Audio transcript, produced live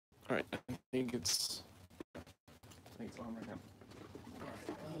Alright, I think it's on right now.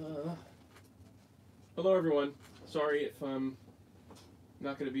 Alright, hello everyone. Sorry if I'm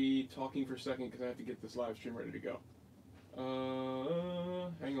not going to be talking for a second because I have to get this live stream ready to go.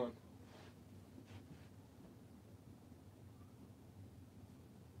 Hang on.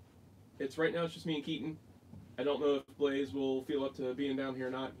 Right now it's just me and Keaton. I don't know if Blaze will feel up to being down here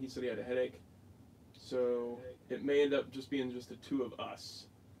or not. He said he had a headache. So it may end up just being just the two of us.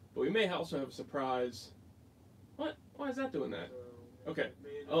 But we may also have a surprise. What? Why is that doing that? Okay.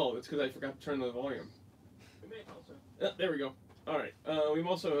 Oh, it's because I forgot to turn the volume. There we go. Alright. We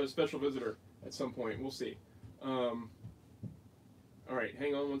also have a special visitor at some point. We'll see. Alright,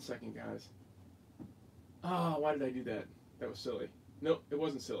 hang on one second, guys. Ah, why did I do that? That was silly. Nope, it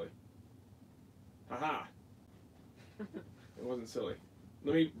wasn't silly. Haha. It wasn't silly.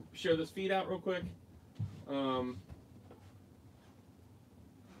 Let me share this feed out real quick. Alright,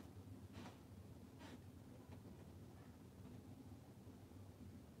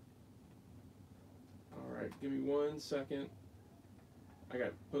 give me 1 second. I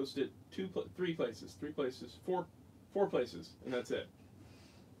got posted three places, four places, and that's it.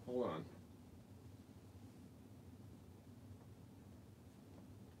 Hold on.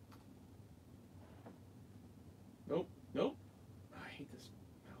 Nope, nope. I hate this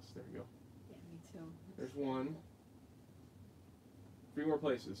mouse. There we go. Yeah, me too. There's one. 3 more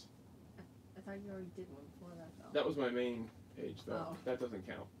places. I thought you already did one before that, though. That was my main page, though. Oh. That doesn't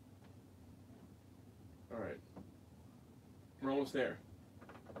count. Alright. We're almost there.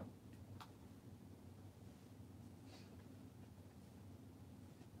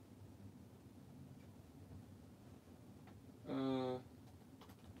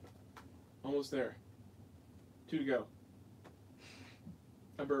 Almost there. 2 to go.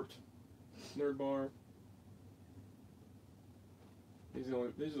 I burped. Nerd bar. These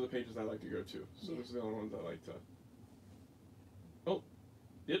are the pages I like to go to. So these are the only ones I like to. Oh,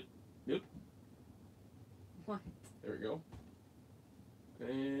 yep. What? There we go.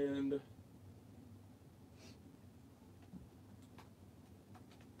 And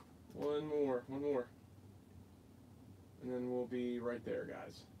one more. And then we'll be right there,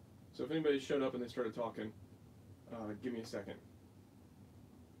 guys. So if anybody showed up and they started talking, give me a second.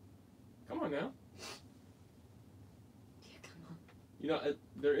 Come on now. Yeah, come on. You know,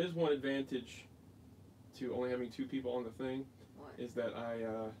 there is one advantage to only having 2 people on the thing. What? Is that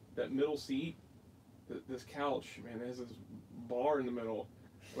that middle seat, this couch, man, it has this bar in the middle.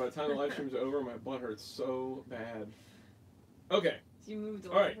 By the time the live stream's over, my butt hurts so bad. Okay. So you moved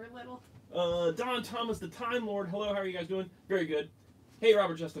All right. over a little? Don Thomas, the Time Lord. Hello, how are you guys doing? Very good. Hey,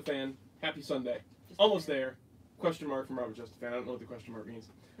 Robert Justifan. Happy Sunday. Almost there. Question mark from Robert Justifan. I don't know what the question mark means.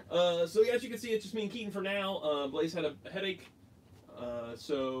 So as you can see, it's just me and Keaton for now. Blaze had a headache.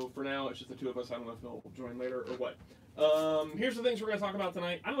 So for now, it's just the 2 of us. I don't know if he'll join later or what. Here's the things we're going to talk about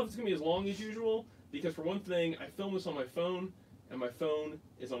tonight. I don't know if it's going to be as long as usual, because for one thing, I filmed this on my phone, and my phone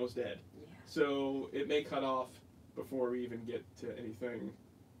is almost dead. Yeah. So it may cut off before we even get to anything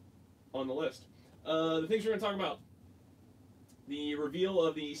on the list. The things we're going to talk about. The reveal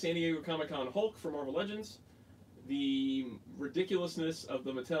of the San Diego Comic-Con Hulk for Marvel Legends. The ridiculousness of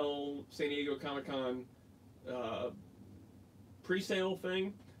the Mattel San Diego Comic-Con pre-sale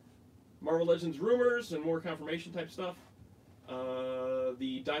thing. Marvel Legends rumors and more confirmation type stuff.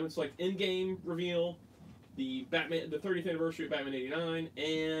 The Diamond Select in-game reveal. The 30th anniversary of Batman '89,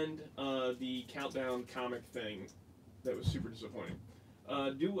 and the Countdown comic thing that was super disappointing.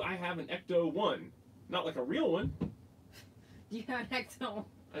 Do I have an Ecto 1? Not like a real one. You have an Ecto.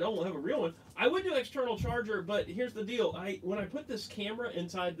 I don't have a real one. I would do external charger, but here's the deal. When I put this camera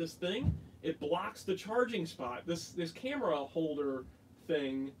inside this thing, it blocks the charging spot. This camera holder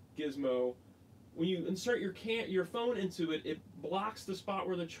thing, gizmo, when you insert your phone into it, it blocks the spot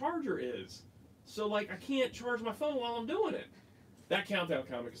where the charger is. So, like, I can't charge my phone while I'm doing it. That Countdown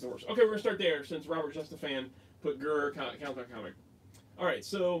comic is the worst. Okay, we're going to start there since Robert Justifan put Countdown comic. Alright,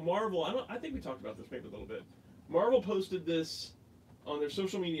 so Marvel, I think we talked about this maybe a little bit. Marvel posted this on their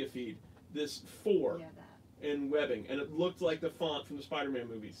social media feed, this 4 in webbing, and it looked like the font from the Spider-Man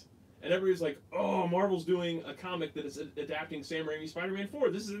movies. And everybody's like, oh, Marvel's doing a comic that is adapting Sam Raimi's Spider-Man 4.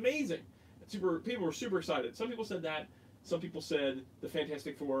 This is amazing. People were super excited. Some people said that. Some people said the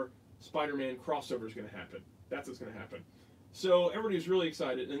Fantastic Four Spider-Man crossover is going to happen. That's what's going to happen. So everybody was really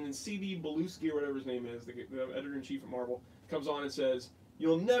excited. And then C.B. Beluski, or whatever his name is, the editor-in-chief at Marvel, comes on and says,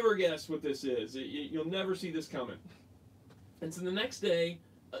 you'll never guess what this is. You'll never see this coming. And so the next day,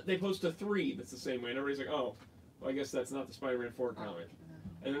 they post a 3 that's the same way. And everybody's like, oh, well, I guess that's not the Spider-Man 4 comic.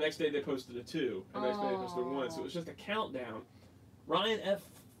 And the next day they posted a 2. And the next day they posted a 1. So it was just a countdown. Ryan F.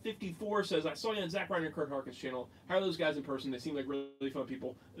 54 says, I saw you on Zack Ryder and Kurt Harkin's channel. How are those guys in person? They seem like really, really fun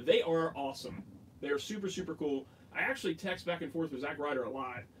people. They are awesome. They are super, super cool. I actually text back and forth with Zack Ryder a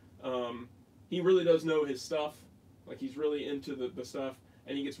lot. He really does know his stuff. Like, he's really into the stuff,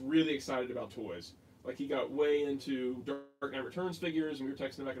 and he gets really excited about toys. Like, he got way into Dark Knight Returns figures, and we were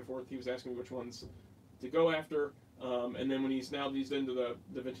texting back and forth. He was asking me which ones to go after. And then when he's into the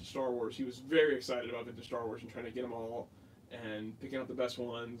vintage Star Wars, he was very excited about vintage Star Wars and trying to get them all and picking out the best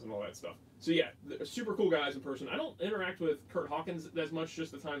ones and all that stuff. So yeah, they're super cool guys in person. I don't interact with Kurt Hawkins as much,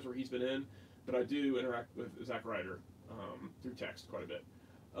 just the times where he's been in, but I do interact with Zack Ryder through text quite a bit.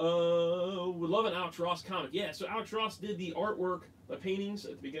 Would love an Alex Ross comic. Yeah, so Alex Ross did the artwork, the paintings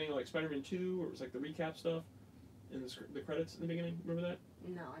at the beginning of like Spider-Man 2, where it was like the recap stuff in the credits in the beginning. Remember that?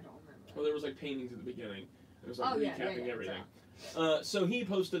 No, I don't remember. Well, there was like paintings at the beginning. It was like recapping everything. So. So he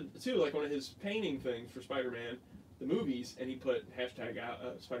posted too, like one of his painting things for Spider-Man, the movies, and he put hashtag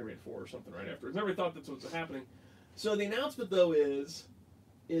Spider-Man 4 or something right after. Never thought that's what's happening. So the announcement though is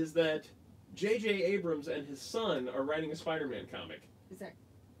that J.J. Abrams and his son are writing a Spider-Man comic. Is that?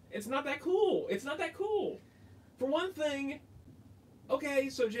 It's not that cool. It's not that cool. For one thing, okay,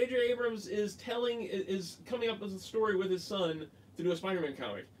 so J.J. Abrams is coming up with a story with his son to do a Spider-Man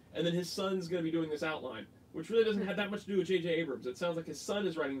comic, and then his son's going to be doing this outline, which really doesn't have that much to do with J.J. Abrams. It sounds like his son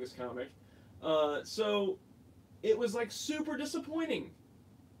is writing this comic. So it was like super disappointing.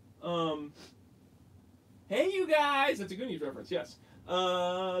 Hey, you guys! That's a Goonies reference, yes.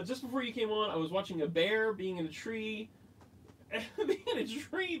 Just before you came on, I was watching a bear being in a tree,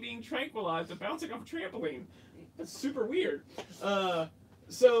 being tranquilized and bouncing off a trampoline. That's super weird.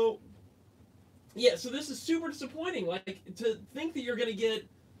 So this is super disappointing. Like, to think that you're going to get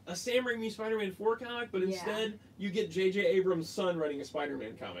a Sam Raimi Spider-Man 4 comic, but instead you get J.J. Abrams' son writing a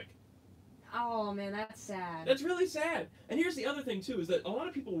Spider-Man comic. Oh, man, that's sad. That's really sad. And here's the other thing, too, is that a lot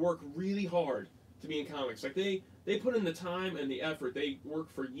of people work really hard to be in comics. Like, they put in the time and the effort. They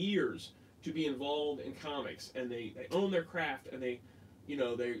work for years to be involved in comics, and they own their craft, and they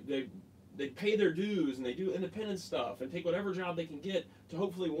pay their dues, and they do independent stuff, and take whatever job they can get to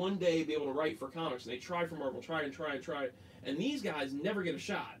hopefully one day be able to write for comics. And they try for Marvel, try. And these guys never get a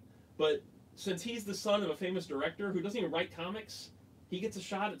shot. But since he's the son of a famous director who doesn't even write comics, he gets a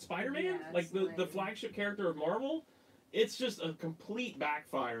shot at Spider-Man? Yeah, like the flagship character of Marvel? It's just a complete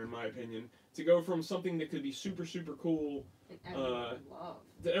backfire, in my opinion, to go from something that could be super, super cool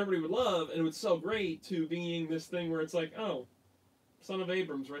that everybody would love and it would sell great to being this thing where it's like, oh, son of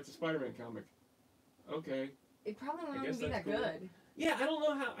Abrams writes a Spider-Man comic. Okay. It probably won't even be that cool. good. Yeah, I don't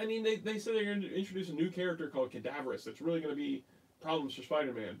know how. I mean, they said they're going to introduce a new character called Cadaverous that's really going to be problems for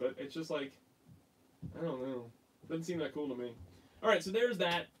Spider-Man, but it's just like, I don't know. Doesn't seem that cool to me. All right, so there's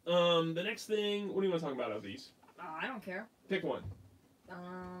that. The next thing, what do you want to talk about out of these? I don't care. Pick one.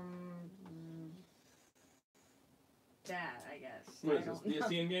 That, I guess. What is this?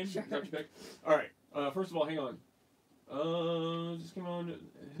 DSTN game? Sure. All right. First of all, hang on. Just come on.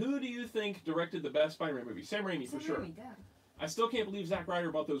 Who do you think directed the best Spider-Man movie? Sam Raimi, for sure. Raimi, yeah. I still can't believe Zack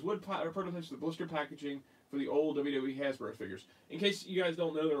Ryder bought those wood prototypes with blister packaging for the old WWE Hasbro figures. In case you guys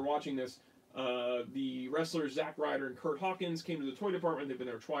don't know that are watching this, the wrestlers Zack Ryder and Kurt Hawkins came to the toy department. They've been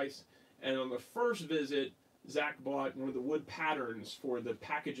there twice. And on the first visit, Zack bought one of the wood patterns for the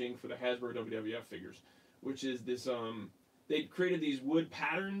packaging for the Hasbro WWF figures, which is this, they created these wood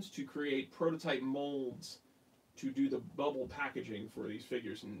patterns to create prototype molds to do the bubble packaging for these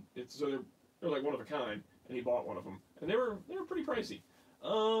figures. And so they're like one of a kind, and he bought one of them. And they were pretty pricey.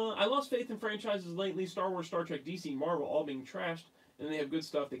 I lost faith in franchises lately, Star Wars, Star Trek, DC, Marvel, all being trashed, and then they have good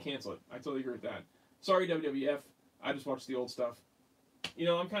stuff, they cancel it. I totally agree with that. Sorry, WWF, I just watched the old stuff. You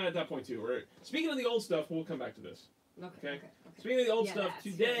know, I'm kind of at that point too. Where, speaking of the old stuff, we'll come back to this. Okay. Speaking of the old stuff,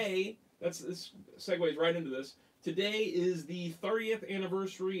 today, this segues right into this. Today is the 30th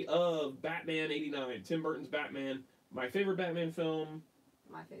anniversary of Batman '89, Tim Burton's Batman. My favorite Batman film.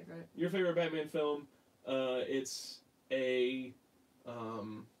 My favorite. Your favorite Batman film. It's a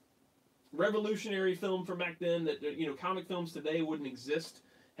revolutionary film from back then that, you know, comic films today wouldn't exist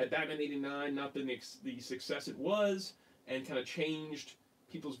had Batman '89 not been the success it was, and kind of changed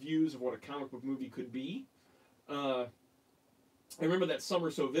people's views of what a comic book movie could be. I remember that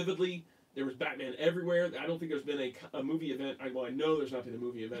summer so vividly. There was Batman everywhere. I don't think there's been a movie event. I know there's not been a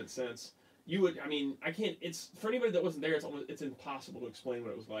movie event since. I can't, it's, for anybody that wasn't there, it's impossible to explain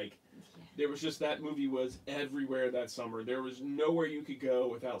what it was like. Yeah. There was just, that movie was everywhere that summer. There was nowhere you could go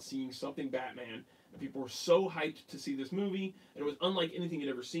without seeing something Batman. And people were so hyped to see this movie, and it was unlike anything you'd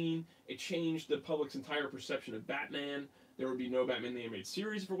ever seen. It changed the public's entire perception of Batman. There would be no Batman the Animated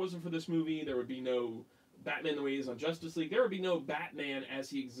Series if it wasn't for this movie. There would be no Batman the way he is on Justice League. There would be no Batman as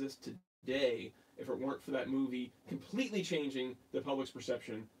he exists today if it weren't for that movie completely changing the public's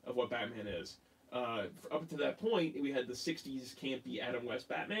perception of what Batman is. Up to that point, we had the 60s campy Adam West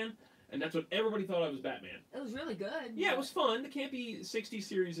Batman, and that's what everybody thought of as Batman. It was really good. Yeah, it was fun. The campy 60s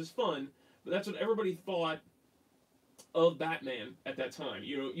series is fun, but that's what everybody thought of Batman at that time.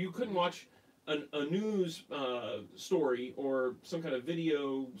 You know, you couldn't watch a news story or some kind of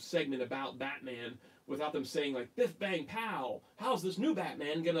video segment about Batman without them saying, like, biff bang pow, how's this new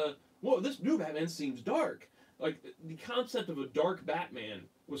Batman gonna... Whoa, this new Batman seems dark. Like, the concept of a dark Batman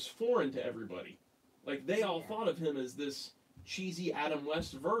was foreign to everybody. Like, they all thought of him as this cheesy Adam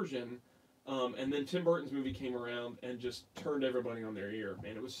West version, and then Tim Burton's movie came around and just turned everybody on their ear.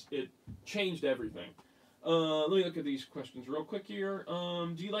 Man, it changed everything. Let me look at these questions real quick here.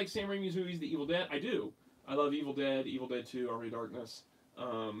 Do you like Sam Raimi's movies, The Evil Dead? I do. I love Evil Dead 2, Army of Darkness.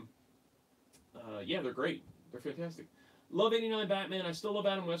 Yeah, they're great. They're fantastic. Love 89 Batman. I still love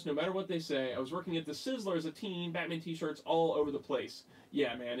Adam West no matter what they say. I was working at the Sizzler as a teen. Batman t-shirts all over the place.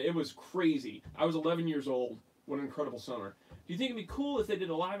 Yeah, man, it was crazy. I was 11 years old. What an incredible summer. Do you think it'd be cool if they did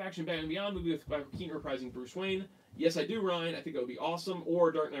a live-action Batman Beyond movie with Michael Keaton reprising Bruce Wayne? Yes, I do, Ryan. I think that would be awesome.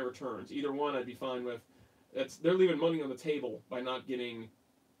 Or Dark Knight Returns. Either one I'd be fine with. They're leaving money on the table by not getting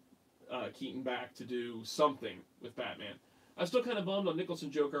Keaton back to do something with Batman. I was still kind of bummed on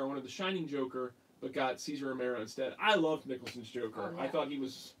Nicholson's Joker. I wanted the Shining Joker, but got Cesar Romero instead. I loved Nicholson's Joker. Oh, yeah. I thought he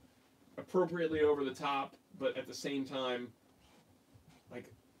was appropriately over the top, but at the same time, like,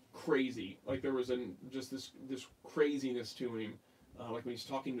 crazy. Like, there was just this craziness to him. Like when he's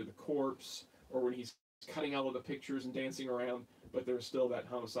talking to the corpse, or when he's cutting out all the pictures and dancing around, but there's still that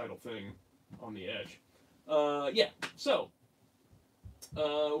homicidal thing on the edge. Yeah, so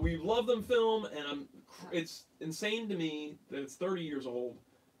we love them film, and it's insane to me that it's 30 years old,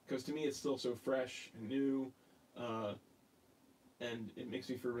 because to me it's still so fresh and new, and it makes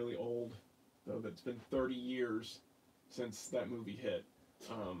me feel really old, though that's been 30 years since that movie hit.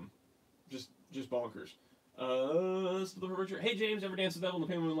 Just bonkers. Hey James, ever danced with Devil in the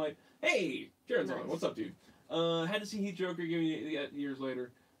Pale Moonlight? Hey, Jared's Nice. on. What's up, dude? Had to see Heath Joker years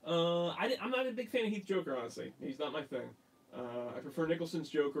later. I'm not a big fan of Heath Joker, honestly. He's not my thing. I prefer Nicholson's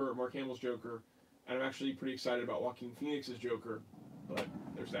Joker or Mark Hamill's Joker, and I'm actually pretty excited about Joaquin Phoenix's Joker, but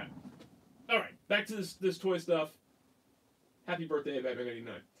there's that. Alright, back to this toy stuff. Happy birthday, Batman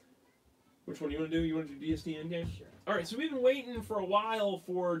 89. Which one do you want to do? You want to do DST Endgame? Sure. Alright, so we've been waiting for a while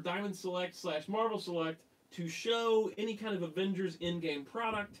for Diamond Select / Marvel Select to show any kind of Avengers Endgame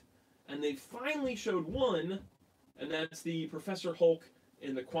product, and they finally showed one, and that's the Professor Hulk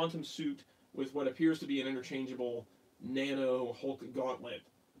in the quantum suit with what appears to be an interchangeable nano Hulk gauntlet.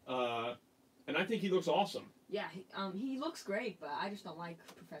 And I think he looks awesome. Yeah, he looks great, but I just don't like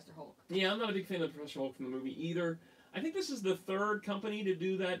Professor Hulk. Yeah, I'm not a big fan of Professor Hulk from the movie either. I think this is the third company to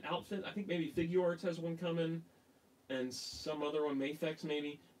do that outfit. I think maybe Figuarts has one coming, and some other one, Mafex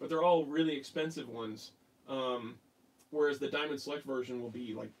maybe, but they're all really expensive ones. Whereas the Diamond Select version will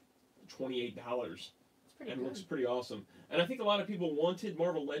be like $28. It's pretty And good. looks pretty awesome. And I think a lot of people wanted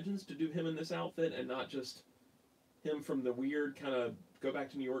Marvel Legends to do him in this outfit and not just him from the weird kind of go back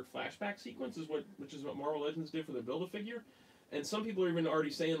to New York flashback sequence, which is what Marvel Legends did for their Build-A-Figure. And some people are even already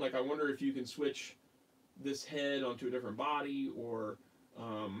saying, like, I wonder if you can switch this head onto a different body, or I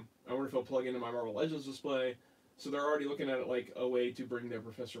wonder if it'll plug into my Marvel Legends display. So they're already looking at it like a way to bring their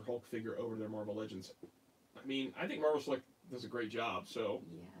Professor Hulk figure over to their Marvel Legends. I mean, I think Marvel Select does a great job, so...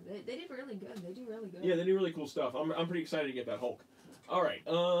 Yeah, they did really good. They do really good. Yeah, they do really cool stuff. I'm pretty excited to get that Hulk. Alright,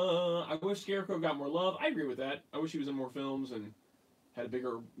 I wish Scarecrow got more love. I agree with that. I wish he was in more films and had a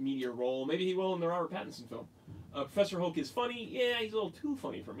bigger media role. Maybe he will in the Robert Pattinson film. Professor Hulk is funny. Yeah, he's a little too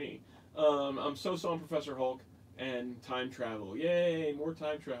funny for me. I'm so on Professor Hulk and time travel. Yay, more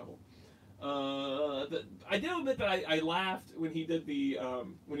time travel. I did admit that I laughed when he did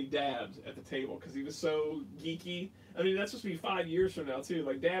when he dabbed at the table, because he was so geeky. I mean, that's supposed to be 5 years from now, too.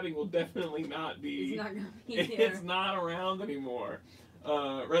 Like, dabbing will definitely not be... He's not gonna be there. It's not around anymore.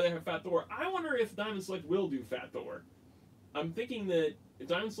 Rather have Fat Thor. I wonder if Diamond Select will do Fat Thor. I'm thinking that if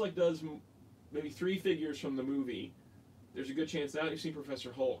Diamond Select does maybe 3 figures from the movie, there's a good chance, now that you've seen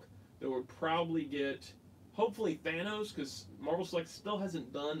Professor Hulk, that we'll probably get, hopefully, Thanos, because Marvel Select still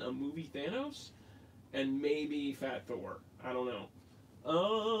hasn't done a movie Thanos, and maybe Fat Thor. I don't know.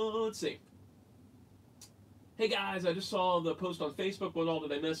 Let's see. Hey guys, I just saw the post on Facebook. What all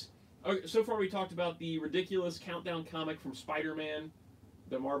did I miss? Okay, so far we talked about the ridiculous countdown comic from Spider-Man,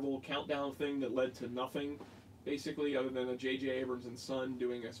 the Marvel countdown thing that led to nothing, basically, other than a J.J. Abrams and Son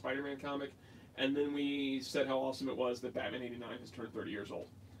doing a Spider-Man comic. And then we said how awesome it was that Batman 89 has turned 30 years old.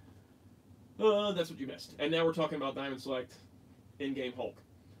 That's what you missed. And now we're talking about Diamond Select in-game Hulk.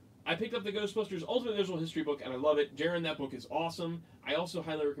 I picked up the Ghostbusters Ultimate Visual History book, and I love it. Jaren, that book is awesome. I also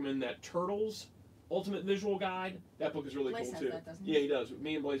highly recommend that Turtles Ultimate Visual Guide. That book is really Blaze cool, has too. that, doesn't Yeah, he? he does.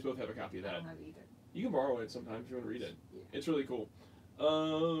 Me and Blaze both have a copy of I that. don't have it either. You can borrow it sometime if you want to read it. Yeah. It's really cool.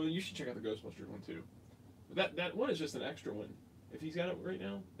 You should check out the Ghostbusters one, too. That one is just an extra one. If he's got it right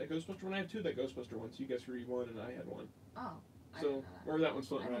now, that Ghostbuster one, I have two of that Ghostbuster ones. You guys read one, and I had one. Oh. I So, didn't know that. wherever that one's I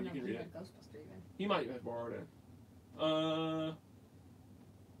floating around, didn't you know can he read it. had Ghostbuster even. He might have borrowed it.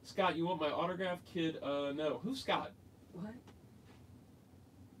 Scott, you want my autograph, kid? No. Who's Scott? What?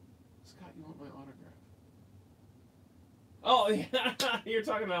 Scott, you want my autograph? Oh, yeah. You're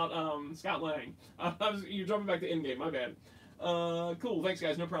talking about Scott Lang. You're jumping back to in-game. My bad. Cool. Thanks,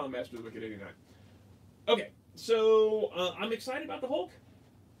 guys. No problem, Master of the Wicked 89. Okay, so I'm excited about the Hulk.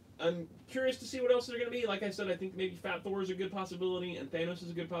 I'm curious to see what else they're going to be. Like I said, I think maybe Fat Thor is a good possibility, and Thanos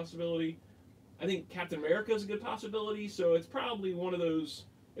is a good possibility. I think Captain America is a good possibility, so it's probably one of those.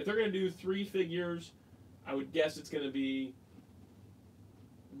 If they're going to do 3 figures, I would guess it's going to be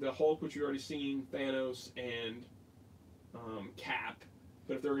the Hulk, which you've already seen, Thanos, and Cap.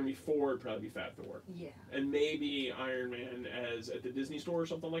 But if they're going to be 4, it'd probably be Fat Thor. Yeah. And maybe Iron Man as at the Disney store or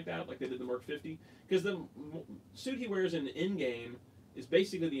something like that, like they did the Mark 50. Because the suit he wears in in-game is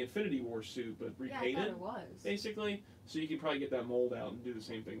basically the Infinity War suit, but repainted. Yeah, I thought it was. Basically. So you could probably get that mold out and do the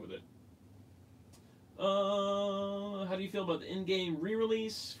same thing with it. How do you feel about the in-game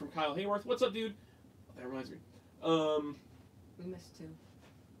re-release from Kyle Hayworth? What's up, dude? That reminds me. We missed 2.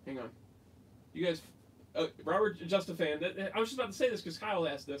 Hang on. You guys... Robert, just a fan. I was just about to say this because Kyle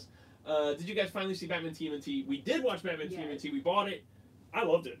asked this. Did you guys finally see Batman TMNT? We did watch Batman TMNT. We bought it. I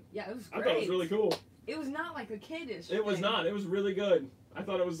loved it. Yeah, it was great. I thought it was really cool. It was not like a kiddish It was thing. not. It was really good. I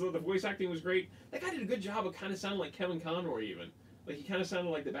thought it was the voice acting was great. That guy did a good job of kind of sounding like Kevin Conroy even. Like he kind of sounded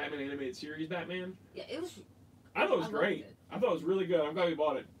like the Batman animated series Batman. Yeah, it was. I thought it was I great. loved it. I thought it was really good. I'm glad we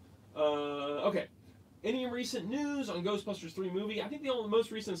bought it. Okay. Any recent news on Ghostbusters 3 movie? I think the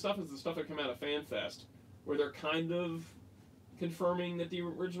most recent stuff is the stuff that came out of FanFest, where they're kind of confirming that the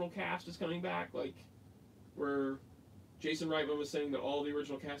original cast is coming back. Like, where Jason Reitman was saying that all the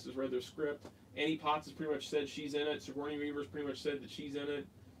original cast has read their script. Annie Potts has pretty much said she's in it. Sigourney Weaver's pretty much said that she's in it.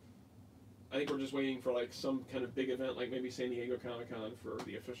 I think we're just waiting for like some kind of big event, like maybe San Diego Comic-Con for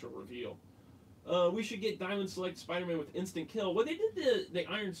the official reveal. We should get Diamond Select Spider-Man with instant kill. Well, they did the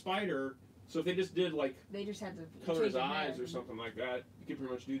Iron Spider, so if they just did like They just had to color change his the eyes head. or something like that, you could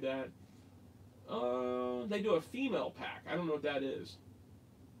pretty much do that. They do a female pack. I don't know what that is.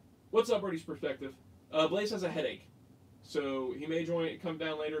 What's up, Birdie's Perspective? Blaze has a headache, so he may come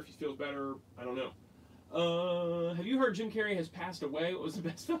down later if he feels better. I don't know. Have you heard Jim Carrey has passed away? What was the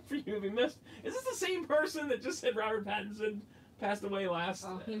best film for you have you missed? Is this the same person that just said Robert Pattinson passed away last?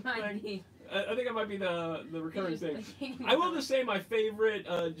 Oh, he might be. I think it might be the recurring thing. I will just say my favorite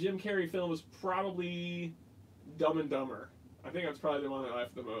Jim Carrey film was probably Dumb and Dumber. I think that's probably the one I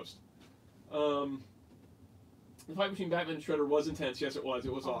laughed the most. The fight between Batman and Shredder was intense. Yes, it was.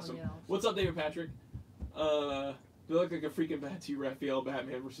 It was awesome. Yeah. What's up, David Patrick? They look like a freaking Batu Raphael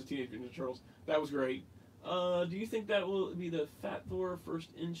Batman versus Teenage Mutant Ninja Turtles. That was great. Do you think that will be the Fat Thor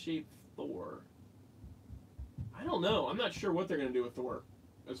first in-shape Thor? I don't know. I'm not sure what they're going to do with Thor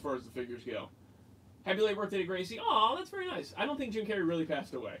as far as the figures go. Happy late birthday to Gracie. Aw, that's very nice. I don't think Jim Carrey really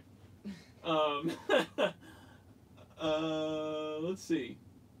passed away. Let's see.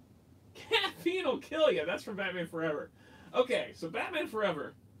 Caffeine will kill you. That's from Batman Forever. Okay, so Batman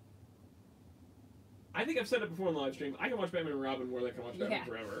Forever. I think I've said it before in the live stream. I can watch Batman and Robin more than I can watch Batman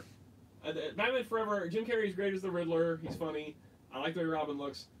Forever. Batman Forever, Jim Carrey is great as the Riddler. He's funny. I like the way Robin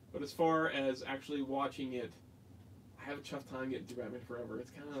looks. But as far as actually watching it, I have a tough time getting through Batman Forever.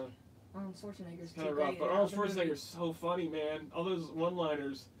 It's kind of Schwarzenegger's kind of rough. But Arnold Schwarzenegger's so funny, man. All those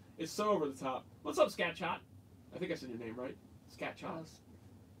one-liners. It's so over the top. What's up, Scatshot? I think I said your name right. Scatshot.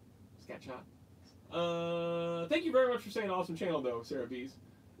 Scatshot. Thank you very much for saying awesome channel, though, Sarah Bees.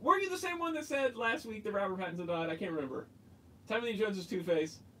 Were you the same one that said last week that Robert Pattinson died? I can't remember. Tommy Lee Jones is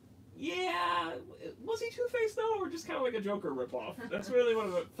Two-Face. Yeah, was he Two-Face though, or just kind of like a Joker ripoff? That's really what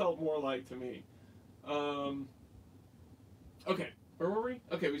it felt more like to me. Okay, where were we?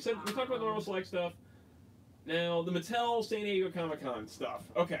 Okay, we talked about the normal select stuff. Now the Mattel San Diego Comic-Con stuff.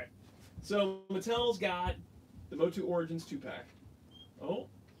 Okay, so Mattel's got the Motu Origins 2-pack. Oh,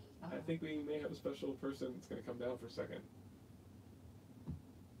 I think we may have a special person that's going to come down for a second.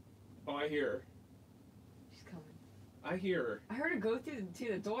 Oh, I hear her. She's coming. I hear her. I heard her go to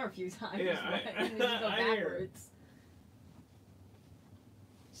the door a few times. Yeah, and then just go I hear her. backwards.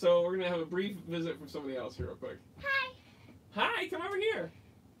 So we're gonna have a brief visit from somebody else here real quick. Hi! Hi, come over here.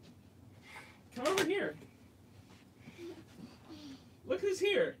 Come over here. Look who's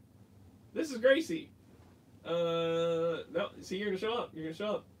here. This is Gracie. No, see, you're gonna show up. You're gonna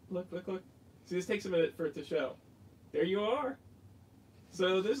show up. Look, look, look. See, this takes a minute for it to show. There you are.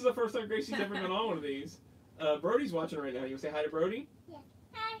 So this is the first time Gracie's ever been on one of these. Brody's watching right now. You wanna say hi to Brody? Yeah.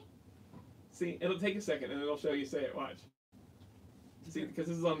 Hi. See, it'll take a second and it'll show you say it. Watch. See, because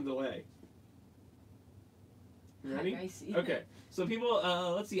this is on delay. You ready? Hi, Gracie. Okay. So people,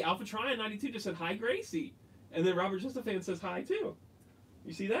 let's see. Alpha Tryon 92 just said hi, Gracie, and then Robert Justafan says hi too.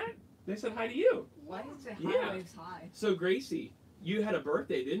 You see that? They said hi to you. Why did it say Yeah. hi waves high? So Gracie, you had a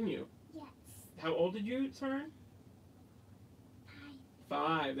birthday, didn't you? Yes. How old did you turn?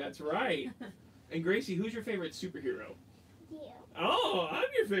 5. That's right. And Gracie, who's your favorite superhero? You. Oh, I'm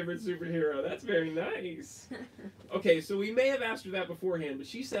your favorite superhero. That's very nice. Okay, so we may have asked her that beforehand, but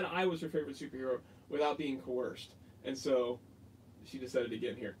she said I was her favorite superhero without being coerced. And so she just said it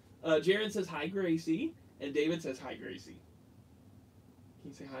again here. Jaron says hi, Gracie. And David says hi, Gracie.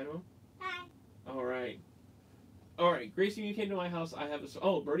 Can you say hi to him? Hi. All right. All right, Gracie, when you came to my house, I have a...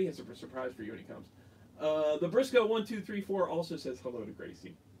 Oh, Birdie has a surprise for you when he comes. The Briscoe1234 also says hello to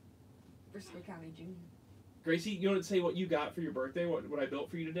Gracie. Briscoe County Jr. Gracie, you want to say what you got for your birthday? What I built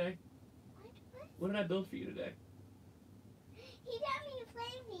for you today? What did I build for you today? He got me a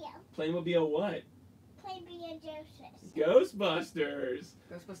Playmobil. Playmobil what? Playmobil Joseph. Ghostbusters.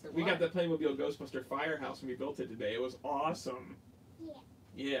 Ghostbuster We what? got the Playmobil Ghostbuster firehouse when we built it today. It was awesome. Yeah.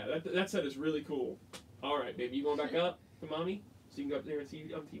 Yeah, that set is really cool. All right, baby, you going back up to mommy so you can go up there and see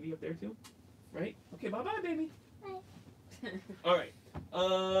on TV up there too, right? Okay, bye bye, baby. Bye. All right.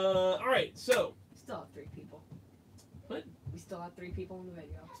 All right. So Still have 3 people. What? We still have 3 people in the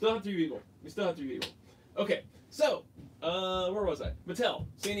video. still have 3 people. We still have 3 people. Okay. So where was I? Mattel,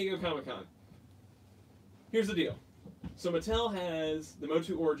 San Diego Comic-Con. Here's the deal. So Mattel has the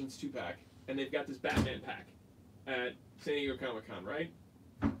Motu Origins 2-pack, and they've got this Batman pack at San Diego Comic-Con, right?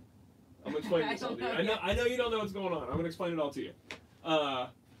 I'm gonna explain this all to you. I know you don't know what's going on. I'm gonna explain it all to you.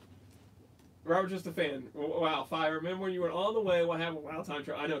 Robert just a fan. Wow, Fire. Remember when you were on the way? What happened? Wow, time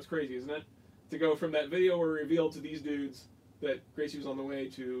travel. I know it's crazy, isn't it? To go from that video where we revealed to these dudes that Gracie was on the way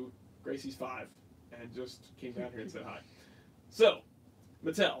to Gracie's 5, and just came down here and said hi. So,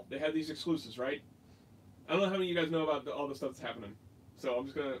 Mattel, they have these exclusives, right? I don't know how many of you guys know about all the stuff that's happening. So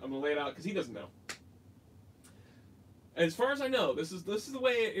I'm gonna lay it out because he doesn't know. As far as I know, this is the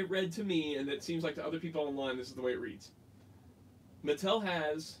way it read to me, and it seems like to other people online, this is the way it reads. Mattel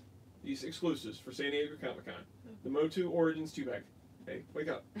has these exclusives for San Diego Comic-Con. The Motu Origins 2-pack. Hey, wake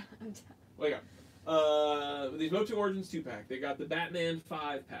up. Wake up. These Motu Origins 2-pack. They got the Batman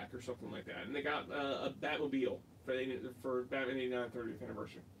 5-pack or something like that. And they got a Batmobile for Batman 89 30th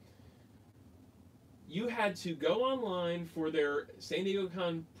anniversary. You had to go online for their San Diego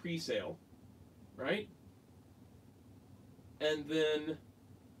Con pre-sale, right? And then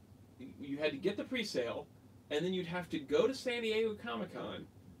you had to get the pre-sale, and then you'd have to go to San Diego Comic-Con,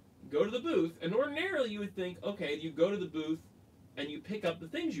 go to the booth, and ordinarily you would think, okay, you go to the booth and you pick up the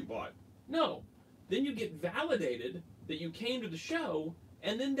things you bought. No. Then you get validated that you came to the show,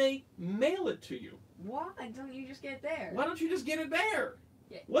 and then they mail it to you. Why don't you just get it there? Why don't you just get it there?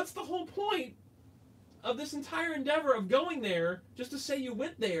 Yeah. What's the whole point of this entire endeavor of going there just to say you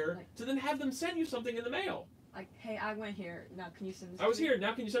went there, to then have them send you something in the mail? Like, hey, I went here. Now, can you send this I was to me? here.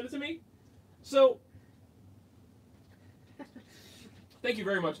 Now can you send it to me? So, thank you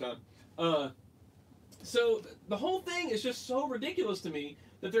very much, Don. So the whole thing is just so ridiculous to me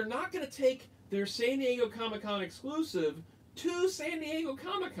that they're not going to take their San Diego Comic-Con exclusive to San Diego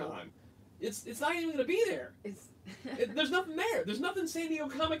Comic-Con. It's not even going to be there. There's nothing there. There's nothing San Diego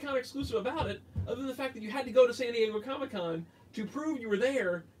Comic-Con exclusive about it other than the fact that you had to go to San Diego Comic-Con to prove you were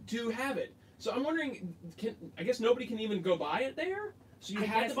there to have it. So I'm wondering, I guess nobody can even go buy it there? So you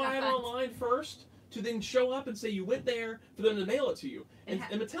had to buy it online first to then show up and say you went there for them to mail it to you. And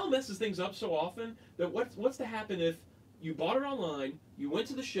Mattel messes things up so often that what's to happen if you bought it online, you went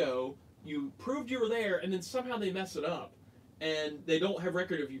to the show, you proved you were there, and then somehow they mess it up, and they don't have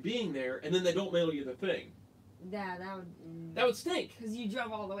record of you being there, and then they don't mail you the thing. Yeah, that would stink. Because you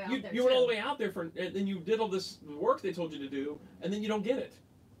drove all the way out there. You went all the way out there and then you did all this work they told you to do, and then you don't get it.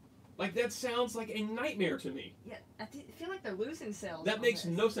 Like, that sounds like a nightmare to me. Yeah, I feel like they're losing sales. That makes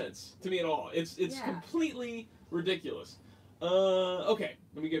no sense to me at all. It's completely ridiculous. Okay,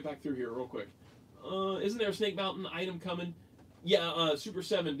 let me get back through here real quick. Isn't there a Snake Mountain item coming? Yeah, Super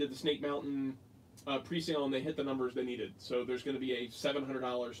 7 did the Snake Mountain pre-sale, and they hit the numbers they needed. So there's going to be a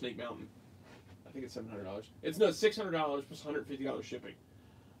 $700 Snake Mountain. I think it's $700. It's $600 plus $150 shipping.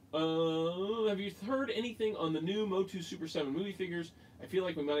 Have you heard anything on the new Motu Super 7 movie figures I feel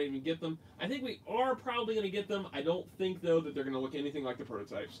like we might even get them. I think we are probably going to get them. I don't think, though, that they're going to look anything like the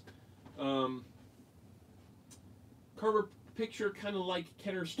prototypes. Cover picture kind of like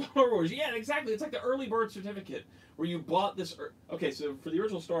Kenner Star Wars. Yeah, exactly. It's like the early bird certificate where you bought this. Okay, so for the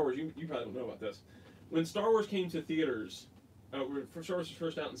original Star Wars, you probably don't know about this. When Star Wars came to theaters, when Star Wars was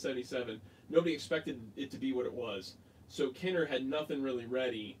first out in '77, nobody expected it to be what it was. So Kenner had nothing really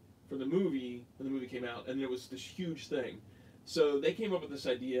ready for the movie when the movie came out, and it was this huge thing. So they came up with this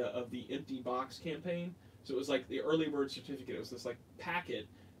idea of the empty box campaign. So it was like the early bird certificate. It was this like packet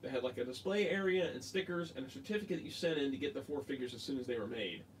that had like a display area and stickers and a certificate that you sent in to get the 4 figures as soon as they were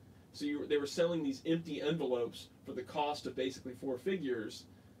made. So they were selling these empty envelopes for the cost of basically 4 figures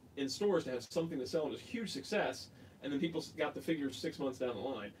in stores to have something to sell. And it was a huge success. And then people got the figures 6 months down the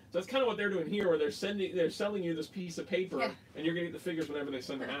line. So that's kind of what they're doing here, where they're selling you this piece of paper, and you're gonna get the figures whenever they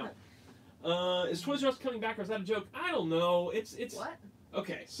send them out. Is Toys R Us coming back, or is that a joke? I don't know. It's what?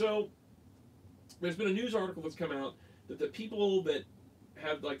 Okay, so there's been a news article that's come out that the people that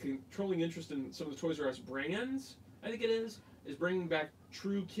have like controlling interest in some of the Toys R Us brands, I think it is bringing back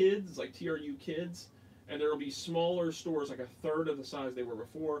True Kids, like TRU Kids, and there will be smaller stores, like a third of the size they were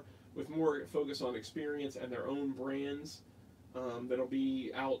before, with more focus on experience and their own brands that'll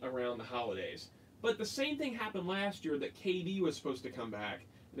be out around the holidays. But the same thing happened last year, that KD was supposed to come back,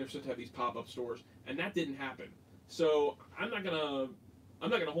 and they're supposed to have these pop-up stores, and that didn't happen. So I'm not gonna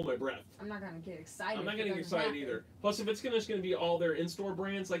hold my breath. I'm not gonna get excited. I'm not getting excited either. Plus, if it's just gonna be all their in-store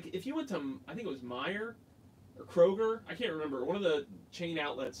brands, like if you went to, I think it was Meijer or Kroger, I can't remember, one of the chain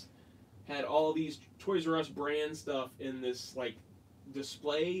outlets had all these Toys R Us brand stuff in this like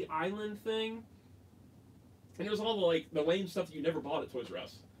display island thing, and it was all the lame stuff that you never bought at Toys R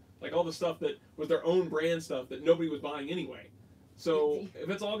Us, like all the stuff that was their own brand stuff that nobody was buying anyway. So if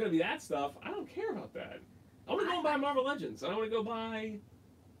it's all going to be that stuff, I don't care about that. I want to go and buy Marvel Legends. I want to go buy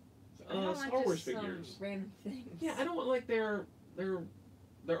Star Wars figures. Random things. Yeah, I don't want like their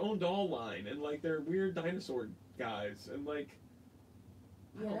own doll line and like their weird dinosaur guys and like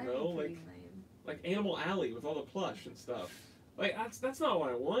I don't know, like Animal Alley with all the plush and stuff. Like that's not what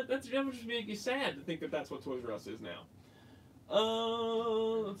I want. That would just make you sad to think that that's what Toys R Us is now.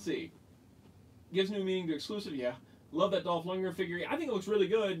 Let's see. Gives new meaning to exclusive. Yeah, love that Dolph Lundgren figure. I think it looks really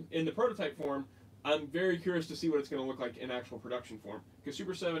good in the prototype form. I'm very curious to see what it's going to look like in actual production form, because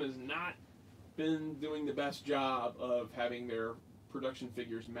Super 7 has not been doing the best job of having their production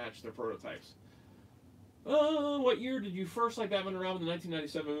figures match their prototypes. What year did you first like Batman and Robin, the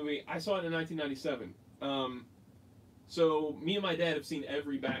 1997 movie? I saw it in 1997. So me and my dad have seen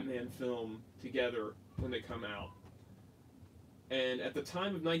every Batman film together when they come out. And at the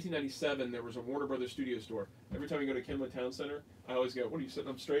time of 1997, there was a Warner Brothers studio store. Every time you go to Kenwood Town Center, I always go, "What are you sitting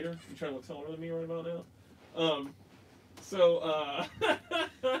up straighter? You trying to look taller than me right about now?" So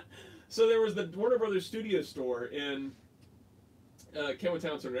there was the Warner Brothers studio store in Kenwood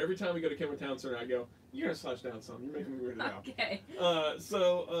Town Center. Every time we go to Kenwood Town Center, I go, "You gotta slouch down some. You're making me weird now." Okay.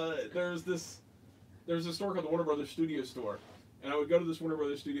 There's a store called the Warner Brothers Studio Store, and I would go to this Warner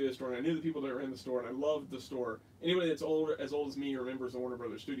Brothers Studio Store, and I knew the people that ran the store, and I loved the store. Anybody that's as old as me remembers the Warner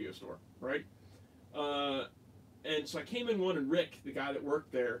Brothers Studio Store, right? And so I came in one, and Rick, the guy that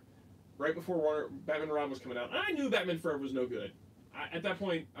worked there, right before Batman and Robin was coming out, I knew Batman Forever was no good. At that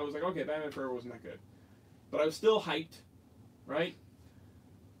point, I was like, okay, Batman Forever wasn't that good, but I was still hyped, right?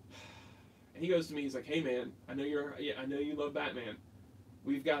 And he goes to me, he's like, "Hey man, I know you love Batman.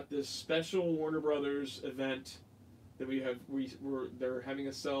 We've got this special Warner Brothers event that they're having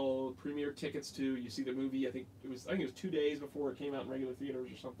us sell premiere tickets to. You see the movie, I think it was 2 days before it came out in regular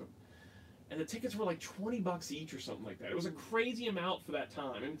theaters or something. And the tickets were like $20 each or something like that. It was a crazy amount for that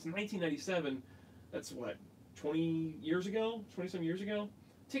time. And it's 1997. That's what, 20 some years ago?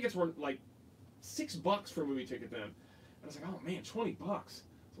 Tickets were like $6 for a movie ticket then. And I was like, oh man, $20. So,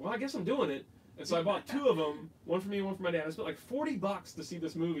 well, I guess I'm doing it. And so I bought 2 of them, one for me and one for my dad. I spent like $40 to see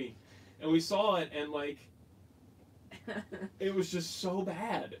this movie, and we saw it, and like, it was just so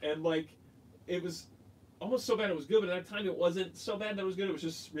bad, and like, it was almost so bad it was good, but at that time it wasn't so bad that it was good. It was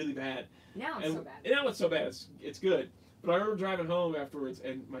just really bad. Now it's so bad. And now it's so bad. It's good. But I remember driving home afterwards,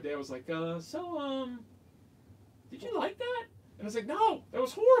 and my dad was like, did you like that? And I was like, no, that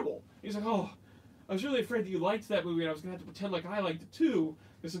was horrible. He's like, oh, I was really afraid that you liked that movie, and I was gonna have to pretend like I liked it too.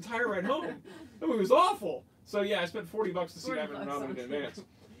 This entire ride home. That movie was awful. So yeah, I spent $40 to see Batman and Robin in advance.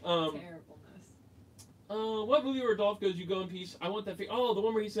 Terribleness. What movie where Dolph goes, "You go in peace"? I want that. Oh, the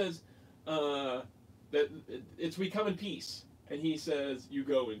one where he says that it's "We come in peace," and he says, "You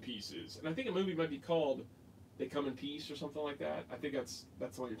go in pieces." And I think a movie might be called "They Come in Peace" or something like that. I think that's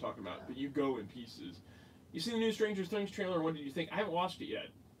the one you're talking about. But "You go in pieces." You seen the new Stranger Things trailer? What did you think? I haven't watched it yet,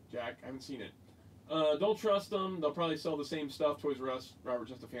 Jack. I haven't seen it. Don't trust them. They'll probably sell the same stuff. Toys R Us. Robert,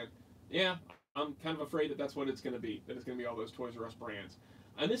 just a fan. Yeah, I'm kind of afraid that that's what it's going to be. That it's going to be all those Toys R Us brands.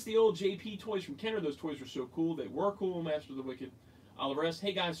 I miss the old JP toys from Kenner. Those toys were so cool. They were cool. Master of the Wicked. Oliver S.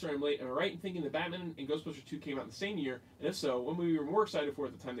 Hey guys, sorry I'm late. Am I right in thinking that Batman and Ghostbusters 2 came out the same year? And if so, what movie were more excited for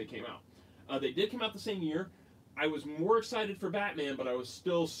at the time they came out? They did come out the same year. I was more excited for Batman, but I was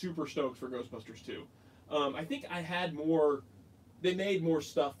still super stoked for Ghostbusters 2. I think I had more. They made more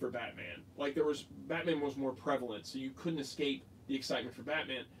stuff for Batman. Like Batman was more prevalent, so you couldn't escape the excitement for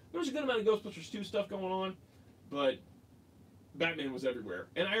Batman. There was a good amount of Ghostbusters 2 stuff going on, but Batman was everywhere.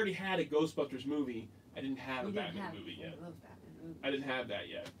 And I already had a Ghostbusters movie. I didn't have a Batman movie yet. I love Batman movies. I didn't have that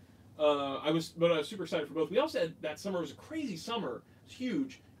yet. But I was super excited for both. We also had that summer was a crazy summer. It was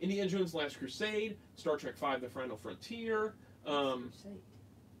huge. Indiana Jones: Last Crusade, Star Trek V: The Final Frontier.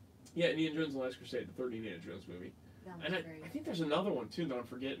 Yeah, Indiana Jones: Last Crusade, the third Indiana Jones movie. And I think there's another one too that I'm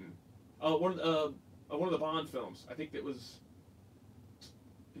forgetting. One of the Bond films. I think it was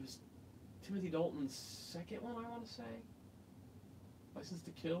Timothy Dalton's second one. I want to say License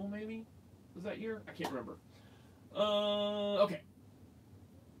to Kill, maybe was that year? I can't remember. Okay.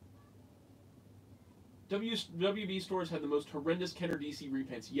 WB stores had the most horrendous Kenner DC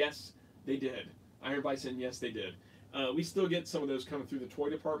repaints. Yes, they did. Iron Bison, yes, they did. We still get some of those coming through the toy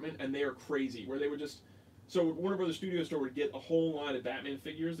department, and they are crazy. Where they would just... So Warner Brothers Studio Store would get a whole line of Batman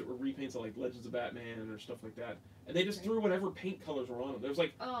figures that were repaints of like Legends of Batman or stuff like that. And they just threw whatever paint colors were on them. There was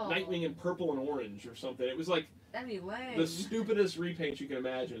like Nightwing in purple and orange or something. It was like that'd be lame. The stupidest repaints you can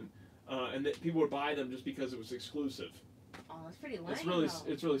imagine. And that people would buy them just because it was exclusive. Oh, that's pretty lame.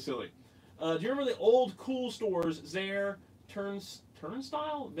 It's really silly. Do you remember the old cool stores? Zare,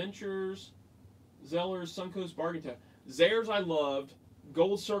 Turnstile, Ventures, Zellers, Suncoast, Bargain Town. Zare's I loved.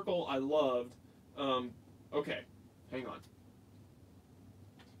 Gold Circle I loved. Okay, hang on.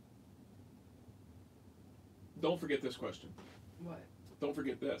 Don't forget this question. What? Don't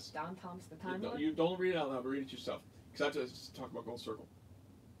forget this. Don Thomas the Time Lord? You don't read it out loud, but read it yourself. Because I have to talk about Gold Circle.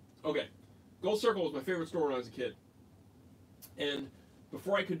 Okay, Gold Circle was my favorite store when I was a kid. And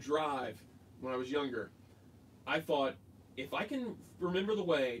before I could drive, when I was younger, I thought, if I can remember the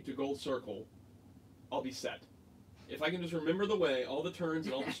way to Gold Circle, I'll be set. If I can just remember the way, all the turns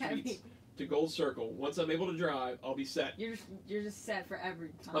and all the streets to Gold Circle, once I'm able to drive, I'll be set. You're just set for every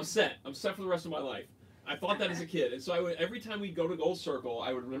time. I'm set. I'm set for the rest of my life. I thought that as a kid. And so every time we'd go to Gold Circle,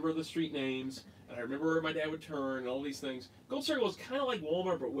 I would remember the street names, and I remember where my dad would turn, and all these things. Gold Circle was kind of like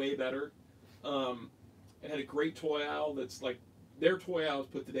Walmart, but way better. It had a great toy aisle that's like, their toy aisles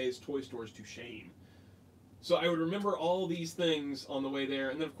put today's toy stores to shame. So I would remember all these things on the way there,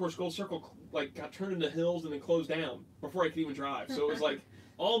 and then of course Gold Circle like got turned into hills and then closed down before I could even drive. So it was like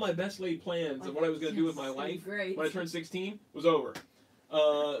all my best laid plans of what I was going to do with my life when I turned 16 was over.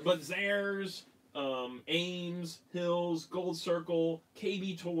 But Zares, Ames, Hills, Gold Circle,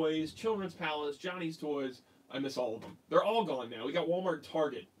 KB Toys, Children's Palace, Johnny's Toys, I miss all of them. They're all gone now. We got Walmart,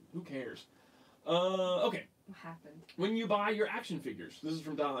 Target. Who cares? Okay. What happened? When you buy your action figures, this is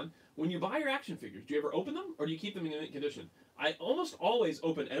from Don. When you buy your action figures, do you ever open them or do you keep them in mint condition? I almost always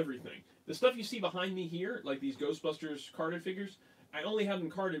open everything. The stuff you see behind me here, like these Ghostbusters carded figures, I only have them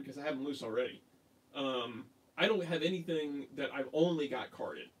carded because I have them loose already. I don't have anything that I've only got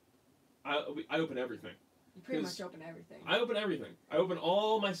carded. I open everything. You pretty much open everything. I open everything. I open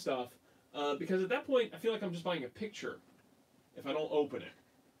all my stuff because at that point I feel like I'm just buying a picture if I don't open it.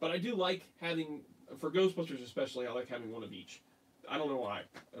 But I do like having, for Ghostbusters especially, I like having one of each. I don't know why,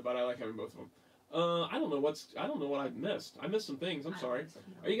 but I like having both of them. I don't know what I've missed. I missed some things. I'm sorry.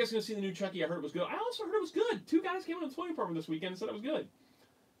 Are you guys going to see the new Chucky? I heard it was good. I also heard it was good. 2 guys came in the toy department this weekend and said it was good.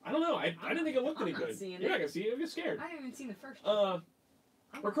 I don't know. I didn't think it looked any good. You're not going to see it. I get scared. I haven't even seen the first one.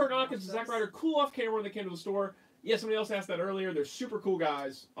 Kurt Hawkins and Zack Ryder, cool off camera when they came to the store. Yeah, somebody else asked that earlier. They're super cool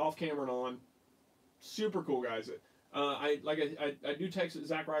guys, off camera and on. Super cool guys. I do text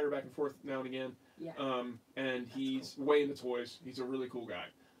Zack Ryder back and forth now and again. Yeah. And he's way into toys. He's a really cool guy.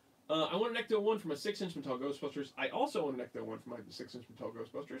 I want an Ecto 1 for my 6-inch Mattel Ghostbusters. I also want an Ecto 1 for my 6-inch Mattel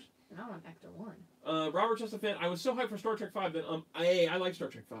Ghostbusters. And I want Ecto 1. Robert just a fan. I was so hyped for Star Trek 5 that I like Star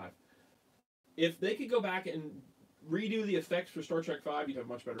Trek 5. If they could go back and redo the effects for Star Trek 5, you'd have a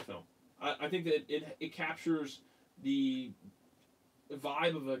much better film. I think that it captures the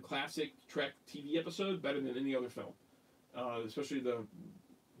vibe of a classic Trek TV episode better than any other film. Especially the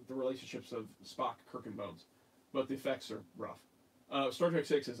relationships of Spock, Kirk, and Bones. But the effects are rough. Star Trek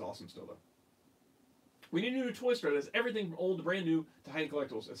 6 is awesome still, though. We need a new toy store that has everything from old to brand new to high-end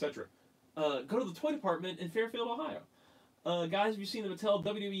collectibles, etc. Go to the toy department in Fairfield, Ohio. Guys, have you seen the Mattel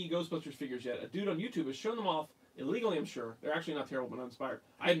WWE Ghostbusters figures yet? A dude on YouTube has shown them off illegally, I'm sure. They're actually not terrible, but uninspired.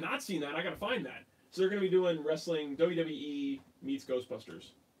 I have not seen that. I gotta find that. So they're gonna be doing wrestling WWE meets Ghostbusters.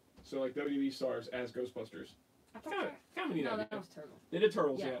 So like WWE stars as Ghostbusters. I thought Kind of neat no, idea. that was Turtle. They did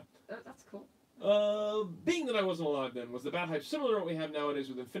Turtles, Yeah. yeah. That's cool. Being that I wasn't alive then, was the bat hype similar to what we have nowadays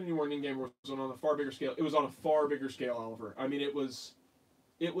with Infinity War and Endgame, or was it on a far bigger scale? It was on a far bigger scale, Oliver. I mean, it was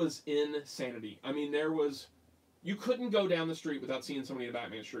insanity. I mean, you couldn't go down the street without seeing somebody in a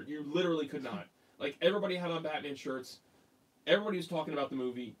Batman shirt. You literally could not. Like, everybody had on Batman shirts. Everybody was talking about the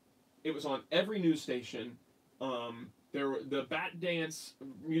movie. It was on every news station. The Bat Dance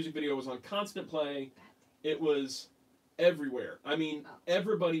music video was on constant play. It was everywhere. I mean,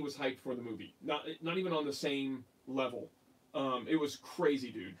 everybody was hyped for the movie. Not even on the same level. It was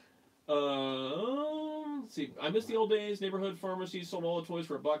crazy, dude. Let's see. I miss the old days. Neighborhood pharmacies sold all the toys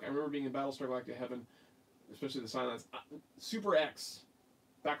for $1. I remember being in Battlestar Galactica Heaven, especially the Silence. Super X.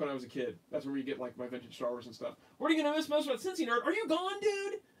 Back when I was a kid. That's where you get like my vintage Star Wars and stuff. What are you gonna miss most about Cincy, nerd? Are you gone,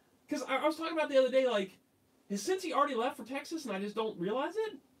 dude? Because I was talking about the other day, like, has Cincy already left for Texas and I just don't realize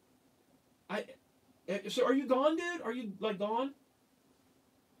it? So are you gone, dude? Are you like gone?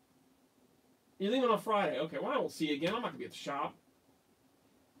 You're leaving on Friday. Okay, well I won't see you again. I'm not gonna be at the shop.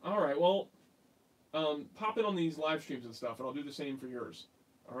 All right, well, pop in on these live streams and stuff, and I'll do the same for yours.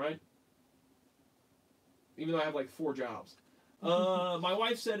 All right. Even though I have like 4 jobs. My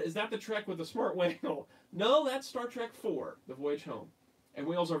wife said, "Is that the Trek with the smart whale?" No, that's Star Trek 4, The Voyage Home. And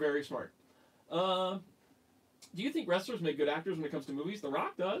whales are very smart. Do you think wrestlers make good actors when it comes to movies? The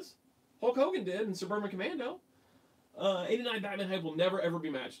Rock does. Hulk Hogan did in Suburban Commando. 89 Batman hype will never, ever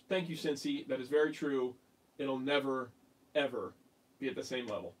be matched. Thank you, Cincy. That is very true. It'll never, ever be at the same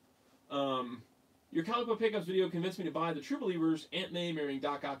level. Your comic book pickups video convinced me to buy the True Believers Aunt May marrying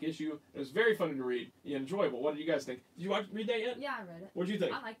Doc Ock issue. It was very fun to read and enjoyable. What did you guys think? Did you read that yet? Yeah, I read it. What did you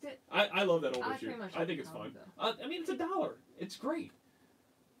think? I liked it. I love that old I issue. pretty much I think like it's the fun. comic, I mean, it's $1. It's great.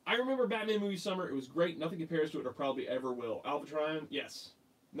 I remember Batman movie summer. It was great. Nothing compares to it, or probably ever will. Alpha Trion, yes.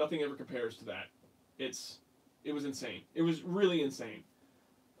 Nothing ever compares to that. It was insane. It was really insane.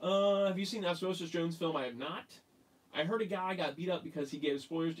 Have you seen the Osmosis Jones film? I have not. I heard a guy got beat up because he gave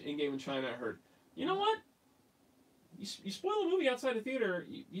spoilers to Endgame in China. I heard. You know what? You spoil a movie outside the theater,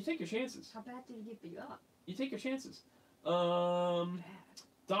 you take your chances. How bad did he get beat up? You take your chances. Bad.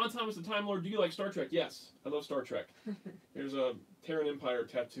 Don Thomas, the Time Lord, do you like Star Trek? Yes, I love Star Trek. There's a Terran Empire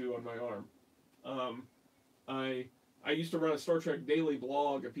tattoo on my arm. I used to run a Star Trek daily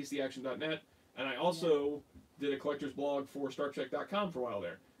blog at PCAction.net, and I also did a collector's blog for StarTrek.com for a while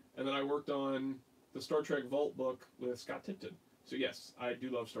there. And then I worked on the Star Trek Vault book with Scott Tipton. So yes, I do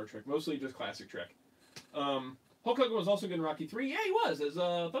love Star Trek, mostly just classic Trek. Hulk Hogan was also good in Rocky 3. Yeah, he was, as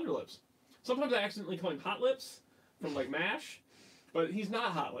Thunder Lips. Sometimes I accidentally call him Hot Lips from like MASH, but he's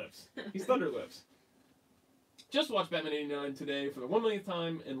not Hot Lips. He's Thunder Lips. Just watched Batman 89 today for the 1 millionth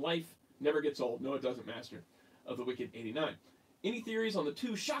time, and life never gets old. No, it doesn't, Master of the Wicked 89. Any theories on the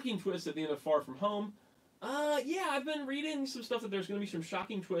 2 shocking twists at the end of Far From Home? Yeah, I've been reading some stuff that there's going to be some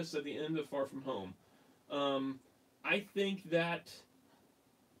shocking twists at the end of Far From Home. I think that...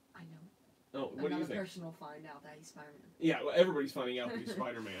 I know. Oh, what do you think? Another person will find out that he's Spider-Man. Yeah, well, everybody's finding out that he's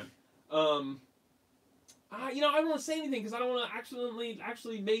Spider-Man. I don't want to say anything because I don't want to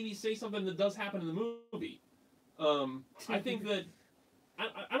actually maybe say something that does happen in the movie. I think that I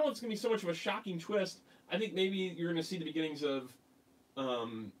don't know if it's going to be so much of a shocking twist. I think maybe you're going to see the beginnings of. I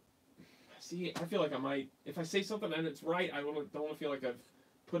feel like I might. If I say something and it's right, don't want to feel like I've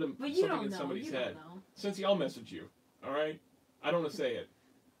put something in somebody's head. Cincy, I'll message you. All right, I don't want to say it.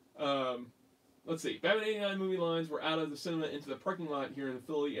 Let's see. Batman 89 movie lines were out of the cinema into the parking lot here in the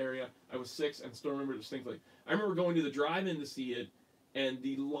Philly area. I was 6 and still remember distinctly. I remember going to the drive-in to see it, and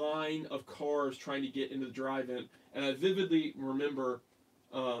the line of cars trying to get into the drive-in. And I vividly remember,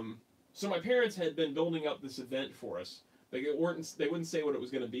 so my parents had been building up this event for us. Like they wouldn't say what it was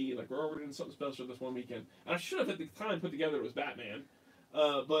going to be. Like, we're doing something special this one weekend. And I should have at the time put together it was Batman.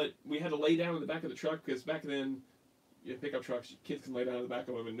 But we had to lay down in the back of the truck because back then, you had pickup trucks, kids can lay down in the back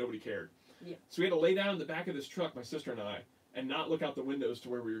of them and nobody cared. Yeah. So we had to lay down in the back of this truck, my sister and I, and not look out the windows to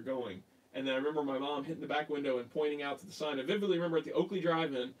where we were going. And then I remember my mom hitting the back window and pointing out to the sign. I vividly remember at the Oakley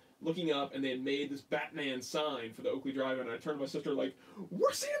Drive-In, looking up, and they had made this Batman sign for the Oakley Drive-In. And I turned to my sister like,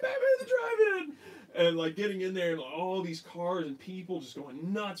 "We're seeing Batman at the Drive-In!" And like getting in there and all these cars and people just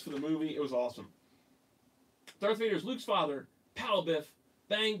going nuts for the movie. It was awesome. Darth Vader's Luke's father, Pal Biff,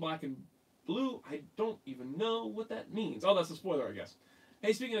 Bang, Black and Blue. I don't even know what that means. Oh, that's a spoiler, I guess.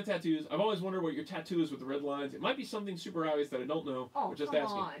 Hey, speaking of tattoos, I've always wondered what your tattoo is with the red lines. It might be something super obvious that I don't know. Oh, but just come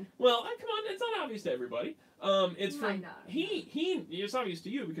asking. on. Well, come on, it's not obvious to everybody. It's from Might not. it's obvious to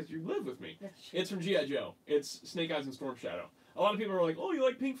you because you live with me. That's true. It's from G.I. Joe. It's Snake Eyes and Storm Shadow. A lot of people are like, "Oh, you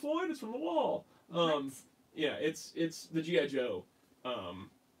like Pink Floyd? It's from The Wall." What? Yeah, it's the G.I. Joe,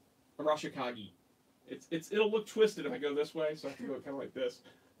 Arashikage. It'll look twisted if I go this way, so I have to go kind of like this.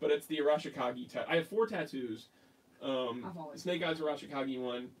 But it's the Arashikage tattoo. I have 4 tattoos. I've always Snake Eyes Arashikage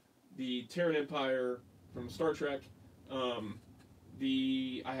one, the Terran Empire from Star Trek. I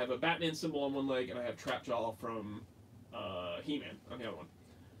have a Batman symbol on one leg, and I have Trapjaw from He-Man on the other one.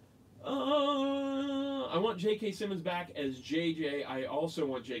 I want J.K. Simmons back as J.J. I also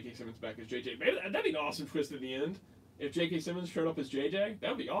want J.K. Simmons back as J.J. Maybe that'd be an awesome twist at the end. If J.K. Simmons showed up as J.J., that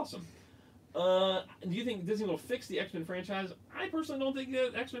would be awesome. Do you think Disney will fix the X-Men franchise? I personally don't think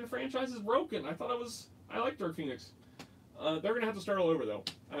the X-Men franchise is broken. I like Dark Phoenix. They're gonna have to start all over though.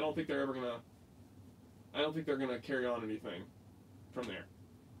 I don't think they're gonna carry on anything from there.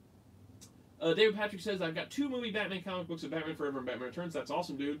 David Patrick says, I've got 2 movie Batman comic books of Batman Forever and Batman Returns. That's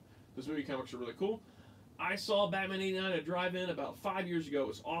awesome, dude. Those movie comics are really cool. I saw Batman 89 at a drive-in about 5 years ago. It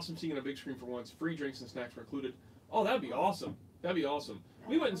was awesome seeing it on a big screen for once. Free drinks and snacks were included. Oh, that'd be awesome. That'd be awesome.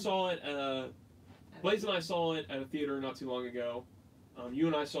 We went and saw it. Blaze and I saw it at a theater not too long ago. You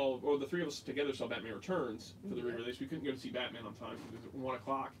and I the 3 of us together saw Batman Returns for the re-release. We couldn't go to see Batman on time because it was at 1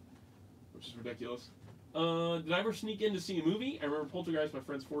 o'clock, which is ridiculous. Did I ever sneak in to see a movie? I remember Poltergeist, my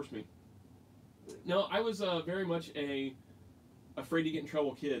friends forced me. No, I was very much a afraid to get in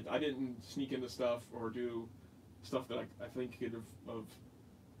trouble kid. I didn't sneak into stuff or do stuff that I think could have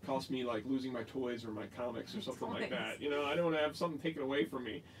cost me like losing my toys or my comics or something like that. You know, I don't want to have something taken away from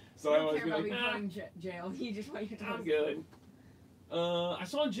me. So I always be like, nah, jail. You just want your toys. I'm good. I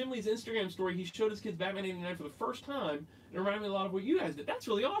saw on Jim Lee's Instagram story he showed his kids Batman 89 for the first time, and it reminded me a lot of what you guys did. That's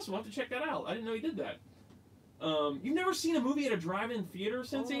really awesome. I'll have to check that out. I didn't know he did that. You've never seen a movie at a drive-in theater,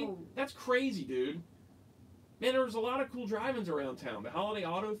 Cincy? Oh. That's crazy, dude. Man, there was a lot of cool drive-ins around town. The Holiday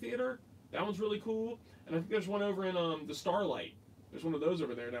Auto Theater, that one's really cool. And I think there's one over in the Starlight. There's one of those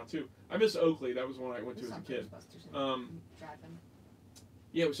over there now, too. I miss Oakley. That was one I went to as a kid. Drive-in.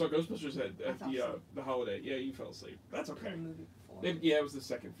 Yeah, we saw Ghostbusters at the Holiday. Yeah, you fell asleep. That's okay. Yeah, it was the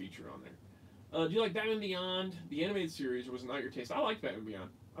second feature on there. Do you like Batman Beyond, the animated series, or was it not your taste? I liked Batman Beyond.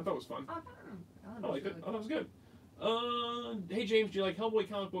 I thought it was fun. I liked it. I thought it was good. Hey James, do you like Hellboy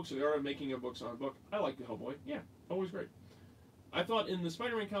comic books or the art of making a books on a book? I like the Hellboy. Yeah, Hellboy's great. I thought in the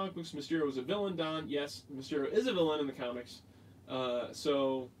Spider-Man comic books Mysterio was a villain, Don. Yes, Mysterio is a villain in the comics.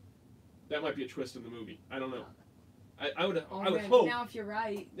 So that might be a twist in the movie. I don't know. I would hope. Now if you're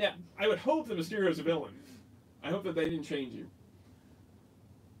right. Yeah, I would hope that Mysterio is a villain. I hope that they didn't change you.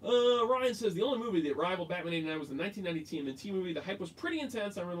 Ryan says the only movie that rivaled Batman 89 was the 1990 TMNT movie. The hype was pretty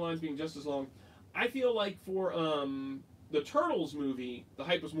intense. I remember the lines being just as long. I feel like for the Turtles movie, the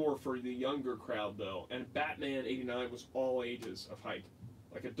hype was more for the younger crowd though, and Batman 89 was all ages of hype.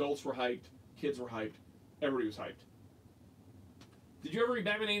 Like adults were hyped, kids were hyped, everybody was hyped. Did you ever read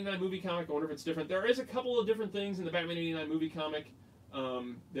Batman 89 movie comic? I wonder if it's different. There is a couple of different things in the Batman 89 movie comic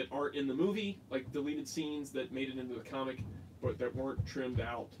that aren't in the movie, like deleted scenes that made it into the comic, but that weren't trimmed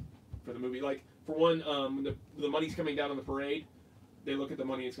out for the movie. Like, for one, the money's coming down on the parade, they look at the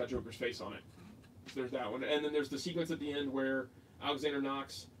money and it's got Joker's face on it. So there's that one. And then there's the sequence at the end where Alexander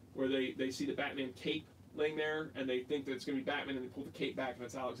Knox, where they see the Batman cape laying there, and they think that it's going to be Batman, and they pull the cape back, and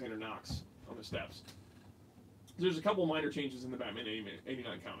it's Alexander Knox on the steps. There's a couple minor changes in the Batman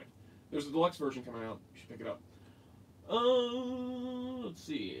 89 comic. There's a deluxe version coming out. You should pick it up. Let's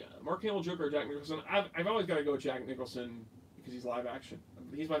see. Mark Hamill, Joker, or Jack Nicholson. I've always got to go with Jack Nicholson because he's live action.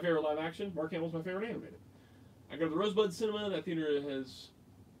 He's my favorite live action. Mark Hamill's my favorite animated. I go to the Rosebud Cinema. That theater has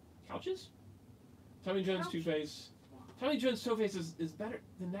couches. Tommy Jones Two-Face. Tommy Jones Two-Face is better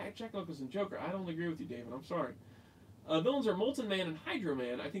than Jack Nicholson Joker. I don't agree with you, David. I'm sorry. Villains are Molten Man and Hydro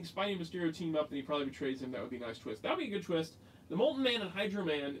Man. I think Spidey and Mysterio team up and he probably betrays him. That would be a nice twist. That would be a good twist. The Molten Man and Hydro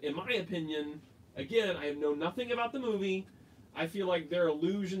Man, in my opinion, again, I know nothing about the movie. I feel like they're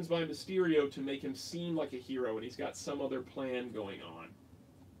illusions by Mysterio to make him seem like a hero, and he's got some other plan going on.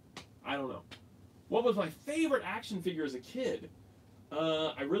 I don't know. What was my favorite action figure as a kid?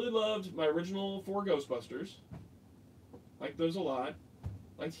 I really loved my original 4 Ghostbusters. Liked those a lot.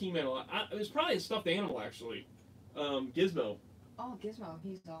 Liked He-Man a lot. It was probably a stuffed animal, actually. Gizmo. Oh, Gizmo.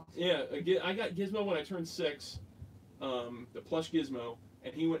 He's awesome. Yeah, I got Gizmo when I turned 6. The plush Gizmo,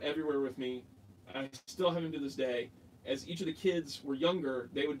 and he went everywhere with me. I still have him to this day. As each of the kids were younger,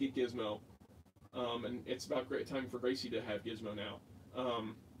 they would get Gizmo. And it's about great time for Gracie to have Gizmo now.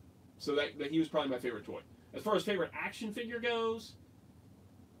 So that he was probably my favorite toy. As far as favorite action figure goes,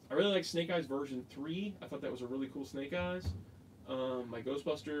 I really like Snake Eyes version 3. I thought that was a really cool Snake Eyes. My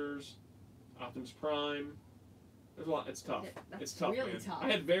Ghostbusters, Optimus Prime. There's a lot. It's tough. That's It's tough, really man. tough.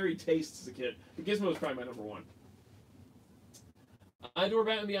 I had varied tastes as a kid, but Gizmo was probably my number one. I adore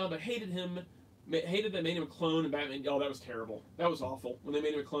Batman Beyond, but hated him. Hated that made him a clone in Batman. Oh, that was terrible. That was awful. When they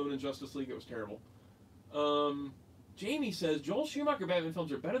made him a clone in Justice League, it was terrible. Jamie says Joel Schumacher Batman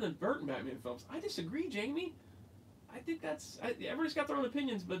films are better than Burton Batman films. I disagree, Jamie. I think everybody's got their own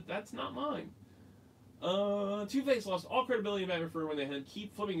opinions, but that's not mine. Two-Face lost all credibility in Batman Forever when they had to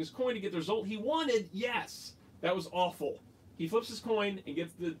keep flipping his coin to get the result he wanted. Yes, that was awful. He flips his coin and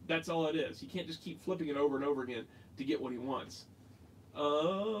gets that's all it is. He can't just keep flipping it over and over again to get what he wants.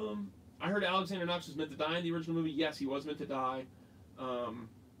 I heard Alexander Knox was meant to die in the original movie. Yes, he was meant to die.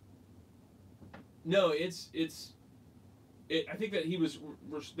 No, I think that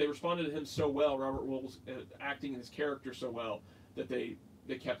they responded to him so well, Robert Wills acting his character so well, that they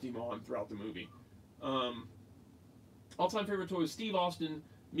kept him on throughout the movie. All-time favorite toy was Steve Austin,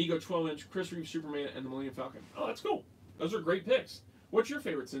 Mego 12-inch, Chris Reeve Superman, and the Millennium Falcon. Oh, that's cool. Those are great picks. What's your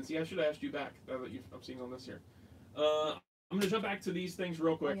favorite, Cincy? I should have asked you back, now that I'm seeing on this here. I'm going to jump back to these things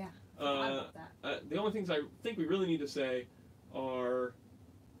real quick. Oh, yeah. The only things I think we really need to say are...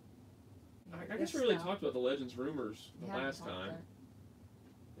 I guess we really talked about the Legends rumors the last time.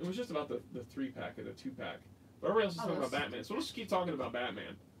 It was just about the 3-pack and the 2-pack. But everybody else is talking about Batman, so let's just keep talking about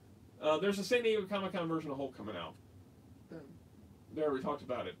Batman. There's a San Diego Comic-Con version of Hulk coming out. Boom. There, we talked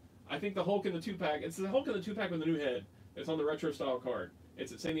about it. I think the Hulk in the 2-pack, it's the Hulk in the 2-pack with the new head. It's on the retro style card.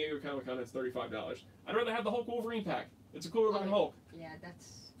 It's at San Diego Comic-Con, it's $35. I'd rather have the Hulk Wolverine pack. It's a cooler looking Hulk. Yeah,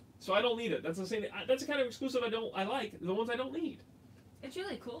 that's... So I don't need it. That's the kind of exclusive I like. The ones I don't need. It's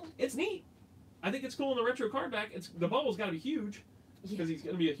really cool. It's neat. I think it's cool in the retro card back. The bubble's got to be huge because he's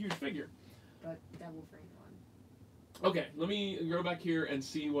going to be a huge figure. But that Wolverine one. Okay, let me go back here and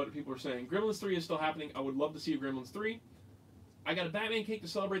see what people are saying. Gremlins 3 is still happening. I would love to see a Gremlins 3. I got a Batman cake to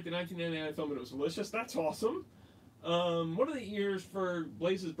celebrate the 1999 film and it was delicious. That's awesome. What are the years for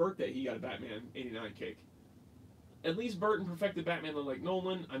Blaze's birthday? He got a Batman 89 cake. At least Burton perfected Batman unlike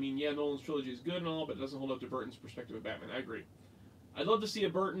Nolan. I mean, yeah, Nolan's trilogy is good and all, but it doesn't hold up to Burton's perspective of Batman. I agree. I'd love to see a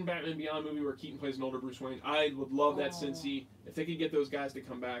Burton Batman Beyond movie where Keaton plays an older Bruce Wayne. I would love that, Cincy. If they could get those guys to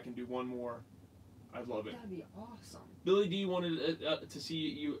come back and do one more, I'd love it. That'd be awesome. Billy D wanted to see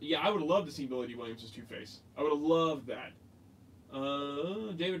you. Yeah, I would have loved to see Billy D. Williams as Two-Face. I would have loved that.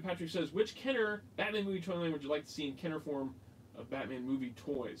 David Patrick says, which Kenner Batman movie toy line would you like to see in Kenner form of Batman movie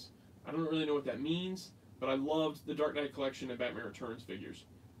toys? I don't really know what that means, but I loved the Dark Knight collection and Batman Returns figures.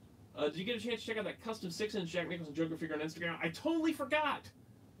 Did you get a chance to check out that custom 6-inch Jack Nicholson Joker figure on Instagram? I totally forgot.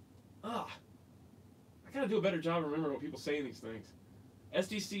 I gotta do a better job of remembering what people say in these things.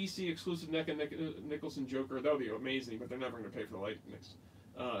 SDCC exclusive NECA Nicholson Joker. That would be amazing, but they're never going to pay for the likeness.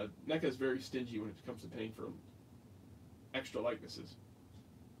 NECA is very stingy when it comes to paying for extra likenesses.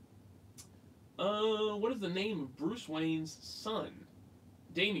 What is the name of Bruce Wayne's son?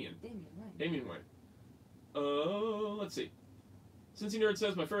 Damian. Damian Wayne. Let's see. Cincy Nerd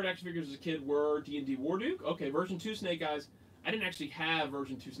says, my favorite action figures as a kid were D&D Warduke. Okay, version 2 Snake Eyes. I didn't actually have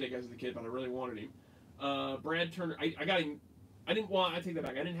version 2 Snake Eyes as a kid, but I really wanted him. Brad Turner, I got him, I take that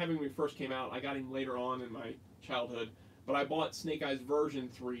back. I didn't have him when he first came out. I got him later on in my childhood, but I bought Snake Eyes version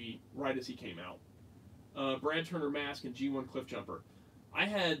 3 right as he came out. Brad Turner Mask and G1 Cliffjumper. I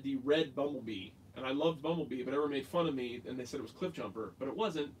had the red Bumblebee, and I loved Bumblebee, but everyone made fun of me, and they said it was Cliffjumper, but it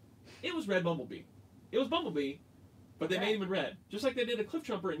wasn't. It was red Bumblebee. It was Bumblebee, but they made him in red. Just like they did a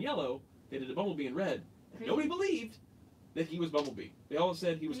Cliffjumper in yellow, they did a Bumblebee in red. And nobody believed that he was Bumblebee. They all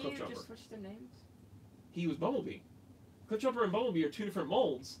said he was Cliffjumper. Can you just switch their names? He was Bumblebee. Cliffjumper and Bumblebee are two different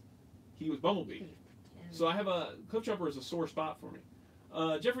molds. He was Bumblebee. So I have Cliffjumper is a sore spot for me.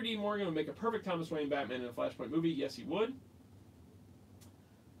 Jeffrey Dean Morgan would make a perfect Thomas Wayne Batman in a Flashpoint movie. Yes, he would.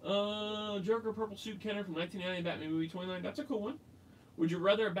 Joker Purple Suit Kenner from 1990 Batman movie 29. That's a cool one. Would you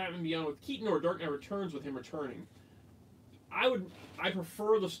rather a Batman Beyond with Keaton or Dark Knight Returns with him returning? I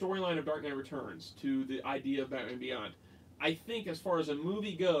prefer the storyline of Dark Knight Returns to the idea of Batman Beyond. I think as far as a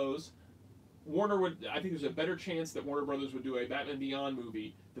movie goes, I think there's a better chance that Warner Brothers would do a Batman Beyond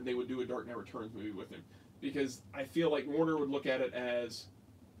movie than they would do a Dark Knight Returns movie with him. Because I feel like Warner would look at it as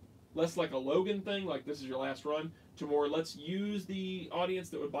less like a Logan thing, like this is your last run, to more let's use the audience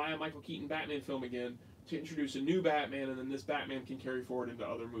that would buy a Michael Keaton Batman film again to introduce a new Batman, and then this Batman can carry forward into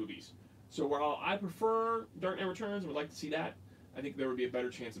other movies. So while I prefer Dark Knight Returns and would like to see that, I think there would be a better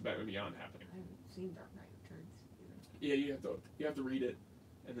chance of Batman Beyond happening. I haven't seen Dark Knight Returns either. Yeah, you have to read it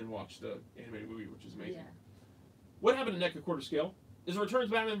and then watch the animated movie, which is amazing. Yeah. What happened to NECA Quarter Scale? Is the Returns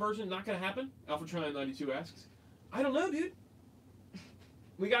Batman version not going to happen? AlphaTron92 asks. I don't know, dude.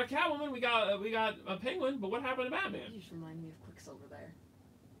 We got Catwoman. We got a Penguin. But what happened to Batman? You just remind me of Quicksilver there.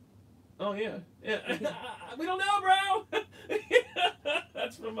 Oh yeah. We don't know, bro.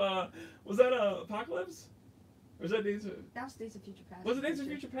 That's from was that Apocalypse? Or was that Days of... That was Days of Future Past. Was it Days of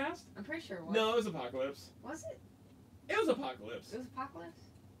Future Past? I'm pretty sure it was. No, it was Apocalypse. Was it? It was Apocalypse. It was Apocalypse?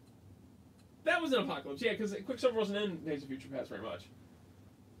 That was an Apocalypse, yeah, because Quicksilver wasn't in Days of Future Past very much.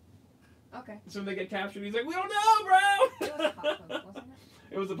 Okay. So when they get captured, he's like, we don't know, bro! It was Apocalypse, wasn't it?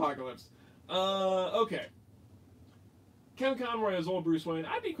 It was Apocalypse. Okay. Kevin Conroy as old Bruce Wayne,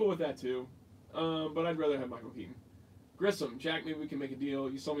 I'd be cool with that too. But I'd rather have Michael Keaton. Grissom, Jack, maybe we can make a deal.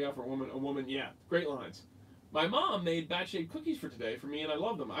 You sold me out for a woman, yeah. Great lines. My mom made bat-shaped cookies for today for me, and I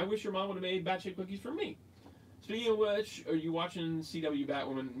love them. I wish your mom would have made bat-shaped cookies for me. Speaking of which, are you watching CW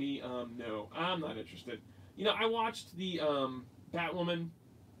Batwoman? Me, no. I'm not interested. You know, I watched the, Batwoman,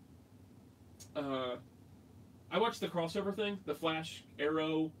 I watched the crossover thing, the Flash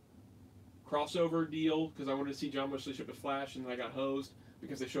Arrow crossover deal, because I wanted to see John Wesley Shipp as Flash, and then I got hosed,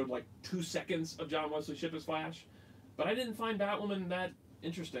 because they showed like 2 seconds of John Wesley Shipp as Flash. But I didn't find Batwoman that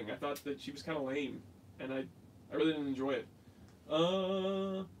interesting. I thought that she was kind of lame, and I really didn't enjoy it.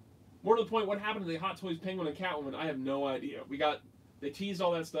 More to the point, what happened to the Hot Toys Penguin and Catwoman, I have no idea. They teased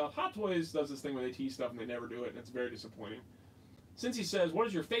all that stuff. Hot Toys does this thing where they tease stuff and they never do it, and it's very disappointing. Since he says, what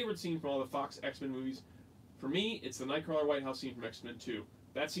is your favorite scene from all the Fox X-Men movies? For me, it's the Nightcrawler White House scene from X-Men 2.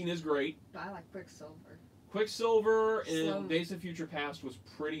 That scene is great. But I like Quicksilver. Quicksilver in Days of Future Past was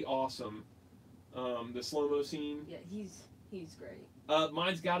pretty awesome. The slow-mo scene. Yeah, he's great.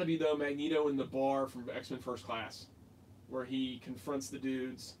 Mine's got to be, though, Magneto in the bar from X-Men First Class, where he confronts the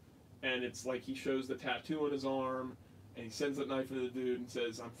dudes, and it's like he shows the tattoo on his arm, and he sends that knife into the dude and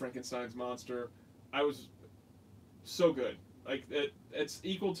says, I'm Frankenstein's monster. I was so good. Like, it's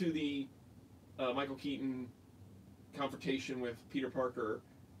equal to the Michael Keaton confrontation with Peter Parker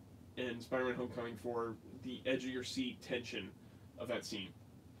in Spider-Man Homecoming for the edge-of-your-seat tension of that scene.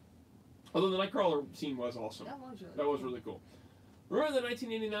 Although the Nightcrawler scene was awesome. That was really cool. Remember the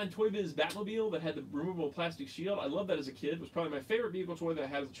 1989 Toy Biz Batmobile that had the removable plastic shield? I loved that as a kid. It was probably my favorite vehicle toy that I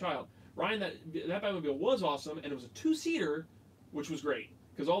had as a child. Ryan, that Batmobile was awesome, and it was a 2-seater, which was great.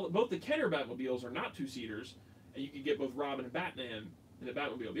 Because both the Kenner Batmobiles are not 2-seaters, and you could get both Robin and Batman in the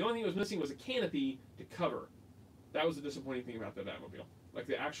Batmobile. The only thing it was missing was a canopy to cover. That was the disappointing thing about the Batmobile. Like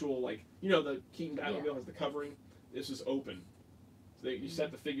the actual, the Keaton Batmobile has the covering. This is open. So you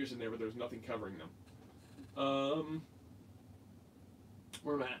set the figures in there, but there's nothing covering them.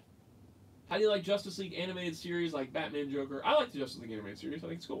 Where am I at? How do you like Justice League animated series like Batman, Joker? I like the Justice League animated series. I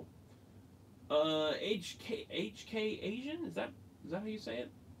think it's cool. HK Asian? Is that how you say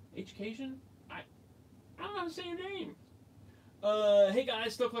it? HKasian? I don't know how to say your name. Hey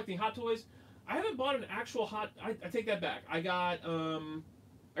guys, still collecting Hot Toys. I haven't bought an actual I take that back. I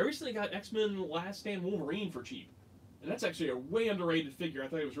recently got X-Men Last Stand Wolverine for cheap. And that's actually a way underrated figure. I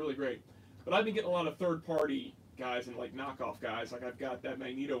thought it was really great. But I've been getting a lot of third-party guys and like knockoff guys. Like I've got that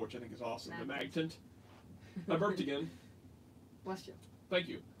Magneto, which I think is awesome. The Magtent. I burped again. Bless you. Thank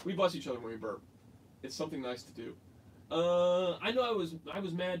you. We bless each other when we burp. It's something nice to do. I know I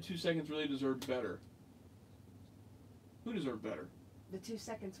was mad 2 seconds really deserved better. Who deserved better? The 2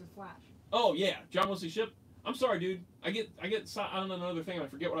 seconds with Flash. Oh yeah, John Wesley Shipp. I'm sorry, dude. I get on another thing and I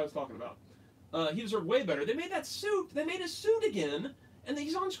forget what I was talking about. He deserved way better. They made that suit. They made his suit again, and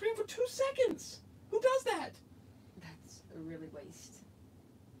he's on screen for 2 seconds. Who does that? That's a really waste.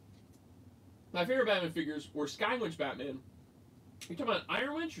 My favorite Batman figures were Skywinch Batman. You talking about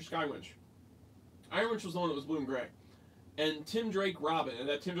Iron Winch or Skywinch? Iron Winch was the one that was blue and gray. And Tim Drake Robin. And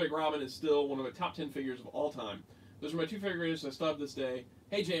that Tim Drake Robin is still one of my top 10 figures of all time. Those are my 2 figures I still have this day.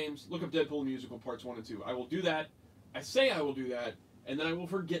 Hey James, look up Deadpool Musical Parts 1 and 2. I will do that. I say I will do that, and then I will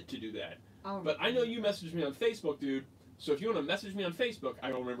forget to do that. But I know you messaged me on Facebook, dude. So if you want to message me on Facebook,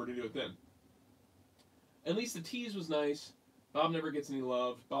 I will remember to do it then. At least the tease was nice. Bob never gets any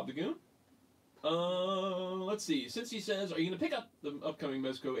love. Bob the Goon? Let's see. Since he says, are you going to pick up the upcoming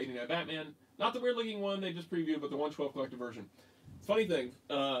Mezco 89 Batman? Not the weird-looking one they just previewed, but the 112 collector version. Funny thing,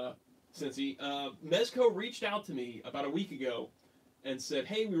 Cincy, Mezco reached out to me about a week ago and said,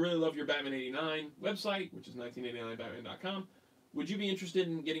 hey, we really love your Batman 89 website, which is 1989batman.com. Would you be interested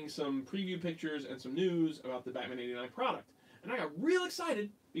in getting some preview pictures and some news about the Batman 89 product? And I got real excited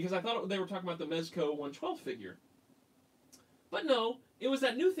because I thought they were talking about the Mezco 112 figure. But no, it was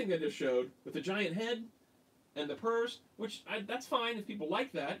that new thing they just showed with the giant head and the purse, which that's fine if people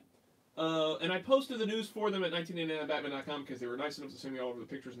like that. And I posted the news for them at 1989batman.com because they were nice enough to send me all over the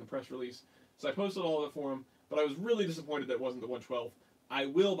pictures in the press release. So I posted all of it for them, but I was really disappointed that it wasn't the 112. I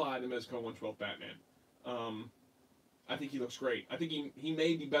will buy the Mezco 112 Batman. I think he looks great. I think he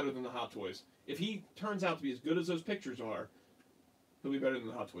may be better than the Hot Toys. If he turns out to be as good as those pictures are, he'll be better than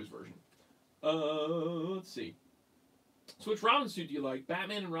the Hot Toys version. Let's see. So which Robin suit do you like?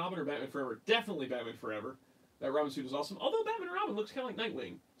 Batman and Robin or Batman Forever? Definitely Batman Forever. That Robin suit is awesome. Although Batman and Robin looks kind of like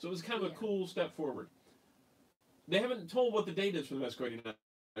Nightwing. So it was kind of a cool step forward. They haven't told what the date is for the Mezco 89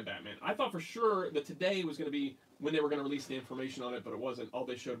 Batman. I thought for sure that today was going to be when they were going to release the information on it, but it wasn't. All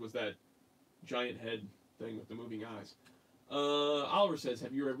they showed was that giant head thing with the moving eyes. Oliver says,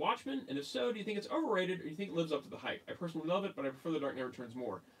 have you read Watchmen? And if so, do you think it's overrated or do you think it lives up to the hype? I personally love it, but I prefer The Dark Knight Returns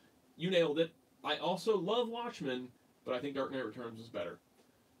more. You nailed it. I also love Watchmen, but I think Dark Knight Returns is better.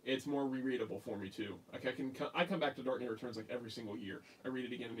 It's more rereadable for me, too. Like I come back to Dark Knight Returns like every single year. I read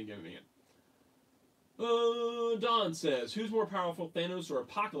it again and again and again. Don says, who's more powerful, Thanos or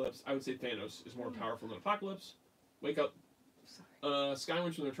Apocalypse? I would say Thanos is more powerful than Apocalypse. Wake up.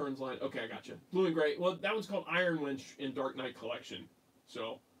 Skywinch from the Returns line. Okay, I got you. Blue and Gray. Well, that one's called Iron Winch in Dark Knight Collection.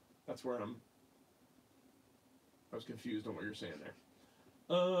 So, that's where I was confused on what you're saying there.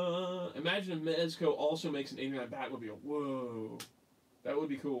 Imagine if Mezco also makes an 89 Batmobile. Whoa. That would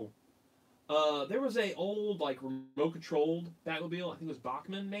be cool. There was a old, like, remote-controlled Batmobile. I think it was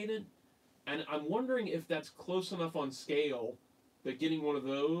Bachmann made it. And I'm wondering if that's close enough on scale that getting one of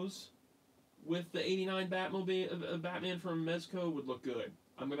those with the 89 Batmobile, Batman from Mezco would look good.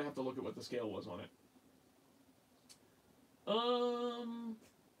 I'm going to have to look at what the scale was on it.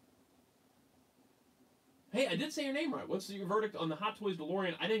 Hey, I did say your name right. What's your verdict on the Hot Toys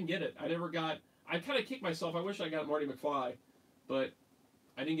DeLorean? I didn't get it. I kind of kicked myself. I wish I got Marty McFly, but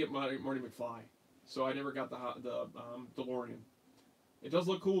I didn't get Marty McFly. So I never got the DeLorean. It does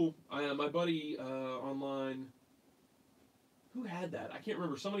look cool. My buddy online, who had that? I can't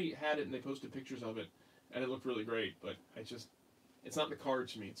remember. Somebody had it and they posted pictures of it, and it looked really great. But it's not in the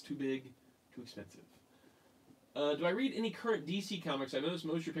cards for me. It's too big, too expensive. Do I read any current DC comics? I noticed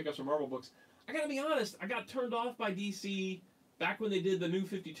most of your pickups are Marvel books. I gotta be honest. I got turned off by DC back when they did the New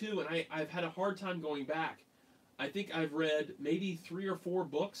 52, and I've had a hard time going back. I think I've read maybe 3 or 4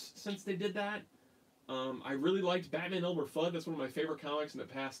 books since they did that. I really liked Batman Elmer Fudd. That's one of my favorite comics in the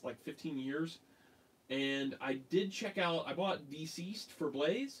past, like, 15 years. And I did check out, I bought Deceased for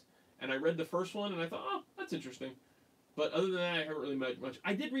Blaze, and I read the first one, and I thought, oh, that's interesting. But other than that, I haven't really read much.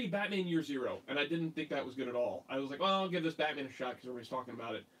 I did read Batman Year Zero, and I didn't think that was good at all. I was like, well, I'll give this Batman a shot because everybody's talking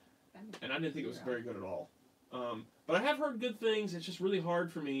about it. And I didn't think it was very good at all. But I have heard good things. It's just really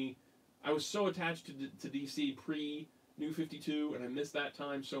hard for me. I was so attached to DC pre-New 52, and I missed that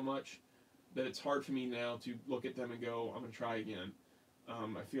time so much that it's hard for me now to look at them and go, I'm going to try again.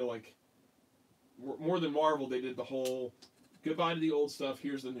 I feel like more than Marvel, they did the whole goodbye to the old stuff,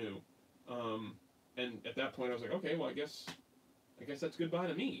 here's the new. And at that point I was like, okay, well I guess that's goodbye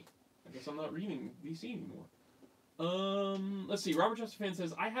to me. I guess I'm not reading DC anymore. Let's see, Robert Justafan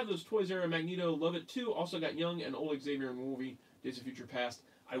says, I have those Toys era Magneto, love it too. Also got Young and Old Xavier and Wolverine Days of Future Past.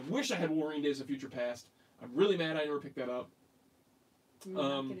 I wish I had Wolverine Days of Future Past. I'm really mad I never picked that up. Can you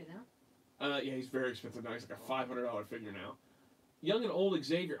not get it now? Yeah, he's very expensive now. He's like a $500 figure now. Young and Old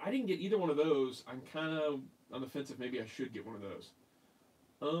Xavier. I didn't get either one of those. I'm kind of on the fence if maybe I should get one of those.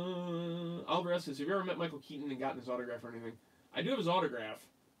 Oliver S. says, have you ever met Michael Keaton and gotten his autograph or anything? I do have his autograph,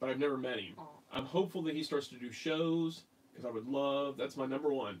 but I've never met him. I'm hopeful that he starts to do shows, because I would love, that's my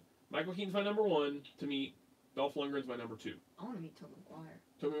number one. Michael Keaton's my number one to meet. Dolph Lundgren's my number 2. I want to meet Tobey Maguire.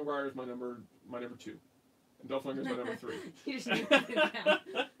 Tobey Maguire is my number 2. And Dolph Lundgren's my number 3. You just need to put it down.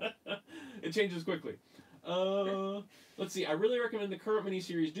 It changes quickly. Let's see. I really recommend the current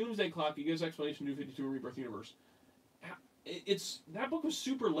miniseries Doomsday Clock. It gives explanation of New 52 and Rebirth Universe. That book was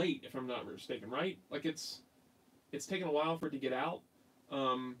super late, if I'm not mistaken, right? Like it's taken a while for it to get out.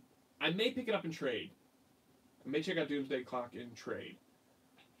 I may pick it up in trade. I may check out Doomsday Clock in trade.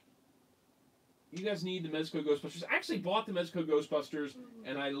 You guys need the Mezco Ghostbusters. I actually bought the Mezco Ghostbusters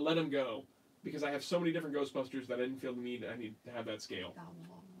and I let them go because I have so many different Ghostbusters that I didn't feel the need. I need to have that scale.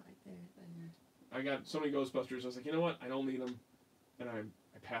 I got so many Ghostbusters. I was like, you know what? I don't need them, and I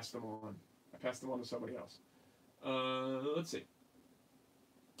passed them on. I passed them on to somebody else. Let's see.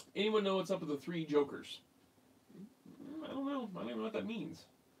 Anyone know what's up with the 3 Jokers? I don't know. I don't even know what that means.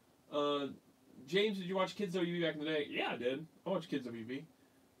 James, did you watch Kids WB back in the day? Yeah, I did. I watched Kids WB.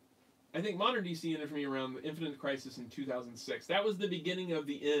 I think modern DC ended for me around the Infinite Crisis in 2006. That was the beginning of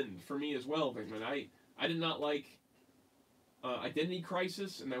the end for me as well, Vinkman. I did not like Identity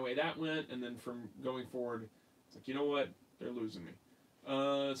Crisis and the way that went, and then from going forward, it's like, you know what? They're losing me.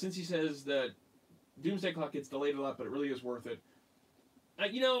 Since he says that Doomsday Clock gets delayed a lot, but it really is worth it.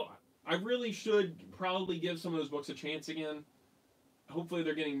 I really should probably give some of those books a chance again. hopefully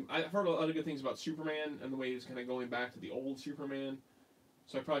they're getting. I've heard a lot of good things about Superman and the way he's kind of going back to the old Superman.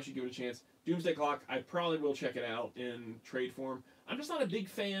 So I probably should give it a chance. Doomsday Clock, I probably will check it out in trade form. I'm just not a big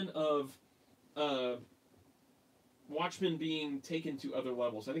fan of Watchmen being taken to other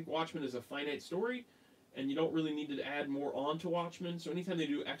levels. I think Watchmen is a finite story, and you don't really need to add more on to Watchmen. So anytime they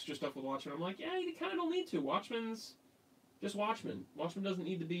do extra stuff with Watchmen, I'm like, yeah, you kind of don't need to. Watchmen's just Watchmen. Watchmen doesn't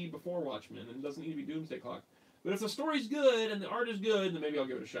need to be before Watchmen, and it doesn't need to be Doomsday Clock. But if the story's good and the art is good, then maybe I'll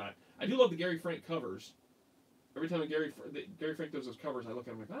give it a shot. I do love the Gary Frank covers. Every time Gary Frank does those covers, I look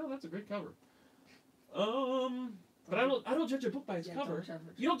at him like, oh, that's a great cover. But I don't judge a book by its cover.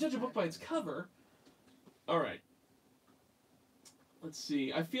 You don't judge a book by its cover. All right. Let's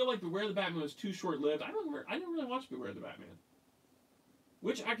see. I feel like Beware the Batman was too short-lived. I didn't really watch Beware the Batman.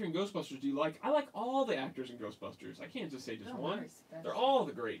 Which actor in Ghostbusters do you like? I like all the actors in Ghostbusters. I can't just say just one. They're all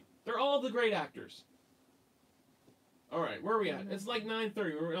the great actors. All right, where are we at? It's like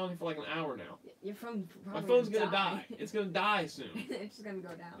 9:30. We're on here for like an hour now. Your phone. My phone's gonna die. It's gonna die soon. It's just gonna go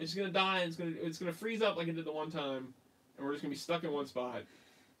down. It's gonna die. And it's gonna freeze up like it did the one time, and we're just gonna be stuck in one spot.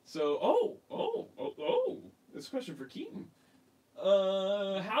 So, this question for Keaton.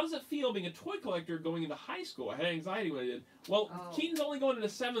 How does it feel being a toy collector going into high school? I had anxiety when I did. Well, Keaton's only going into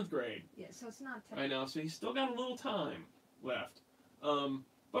 7th grade. Yeah, so it's not. I know, so he's still got a little time left.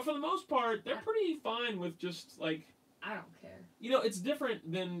 But for the most part, they're pretty fine with just like. I don't care. You know, it's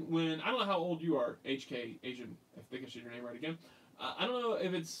different than when I don't know how old you are, HK Asian. I think I said your name right again. I don't know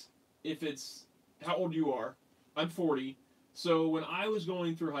if it's how old you are. I'm 40. So when I was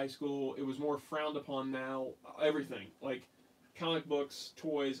going through high school, it was more frowned upon. Now everything like comic books,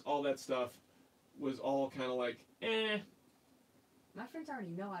 toys, all that stuff was all kind of like eh. My friends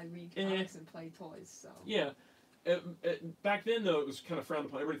already know I read comics and play toys, so. Yeah. Back then, though, it was kind of frowned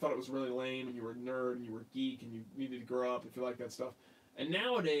upon. Everybody thought it was really lame, and you were a nerd, and you were a geek, and you needed to grow up if you like that stuff. And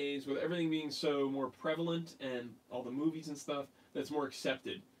nowadays, with everything being so more prevalent and all the movies and stuff, that's more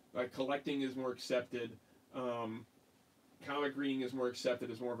accepted. Like, collecting is more accepted. Comic reading is more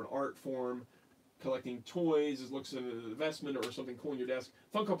accepted as more of an art form. Collecting toys looks at an investment or something cool in your desk.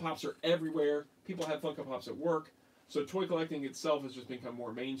 Funko Pops are everywhere. People have Funko Pops at work. So toy collecting itself has just become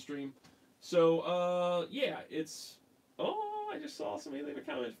more mainstream. So, yeah, it's... Oh, I just saw somebody leave a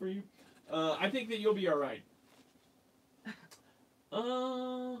comment for you. I think that you'll be alright.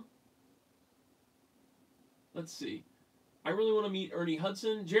 Let's see. I really want to meet Ernie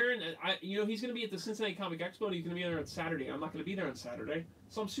Hudson. Jaron, he's going to be at the Cincinnati Comic Expo, and he's going to be there on Saturday. I'm not going to be there on Saturday,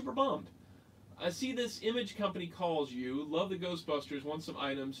 so I'm super bummed. I see this image company calls you. Love the Ghostbusters. Want some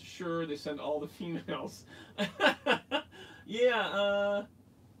items. Sure, they send all the females. Yeah,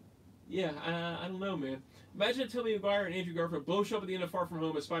 I don't know, man. Imagine if Tobey Maguire and Andrew Garfield both show up at the end of Far From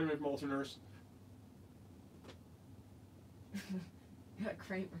Home as Spider-Man from Alternate Earths.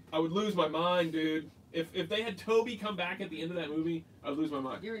 Kramer. I would lose my mind, dude. If they had Toby come back at the end of that movie, I'd lose my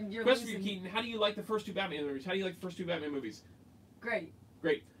mind. You're Question for you, Keaton. How do you like the first two Batman movies? How do you like the first two Batman movies? Great.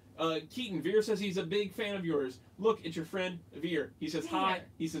 Great. Keaton, Veer says he's a big fan of yours. Look, it's your friend, Veer. He says hi.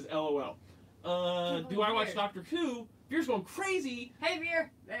 He says LOL. Do I watch Doctor Who? Veer's going crazy. Hey,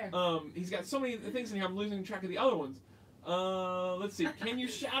 Veer. There. He's got so many things in here, I'm losing track of the other ones. Let's see. Can you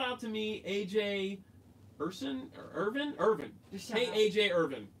shout out to me, AJ Urson? Or Irvin? Irvin. Hey, AJ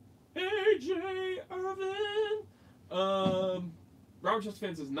Irvin. AJ Irvin. Robert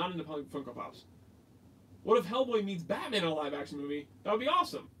Justin says not into Funko Pops. What if Hellboy meets Batman in a live-action movie? That would be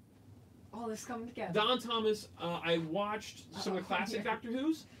awesome. All this coming together. Don Thomas, I watched some of the classic Doctor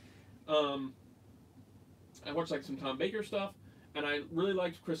Who's. I watched like some Tom Baker stuff, and I really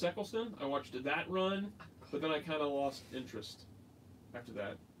liked Chris Eccleston. I watched that run, but then I kind of lost interest after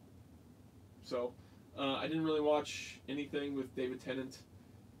that. So, I didn't really watch anything with David Tennant.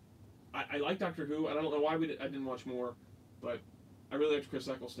 I like Doctor Who. I don't know why I didn't watch more, but I really liked Chris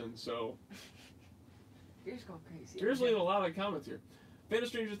Eccleston, so... Veer's going crazy. Veer's leaving a lot of comments here. Fan of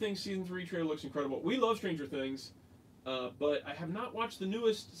Stranger Things Season 3 trailer looks incredible. We love Stranger Things, but I have not watched the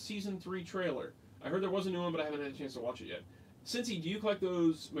newest Season 3 trailer. I heard there was a new one, but I haven't had a chance to watch it yet. Cincy, do you collect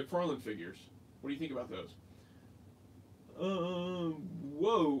those McFarlane figures? What do you think about those?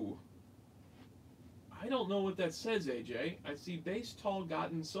 Whoa. I don't know what that says, AJ. I see base, tall,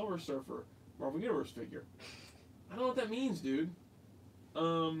 gotten, Silver Surfer, Marvel Universe figure. I don't know what that means, dude. I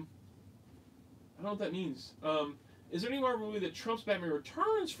don't know what that means. Is there any Marvel movie that trumps Batman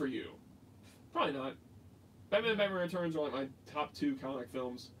Returns for you? Probably not. Batman and Batman Returns are like my top 2 comic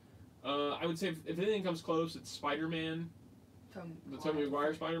films. I would say if anything comes close, it's Spider-Man, the Tobey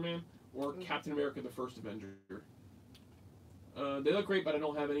Maguire Spider-Man, or Captain America: The First Avenger. They look great, but I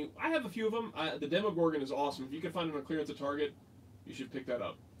don't have any. I have a few of them. The Demogorgon is awesome. If you can find it on clearance at Target, You should pick that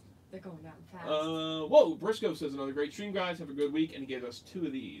up. They're going down fast. Whoa, Briscoe says another great stream, guys. Have a good week, and he gave us 2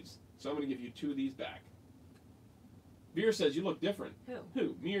 of these. So I'm going to give you 2 of these back. Veer says you look different.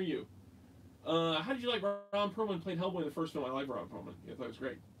 Who? Me or you? How did you like Ron Perlman played Hellboy in the first film? I like Ron Perlman. Yeah, I thought it was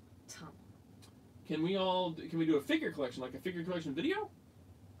great. Tom. Can we do a figure collection, like a figure collection video?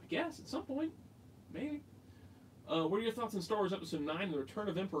 I guess, at some point. Maybe. What are your thoughts on Star Wars Episode 9, The Return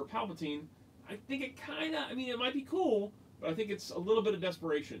of Emperor Palpatine? I think it it might be cool, but I think it's a little bit of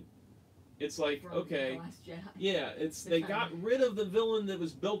desperation. It's like, okay, The Last Jedi. yeah, they got rid of the villain that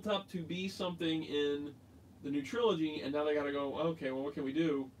was built up to be something in the new trilogy, and now they gotta go, okay, well, what can we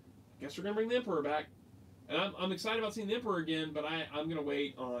do? Guess we're gonna bring the Emperor back. And I'm excited about seeing the Emperor again, but I'm gonna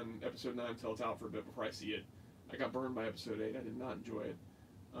wait on Episode 9 until it's out for a bit before I see it. I got burned by Episode 8. I did not enjoy it.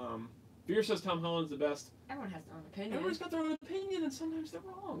 Veer says Tom Holland's the best. Everyone has their own opinion. Everyone's got their own opinion, and sometimes they're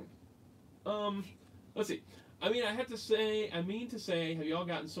wrong. Let's see. I mean to say, have you all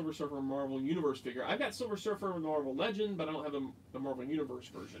gotten Silver Surfer Marvel Universe figure? I've got Silver Surfer Marvel Legend, but I don't have the Marvel Universe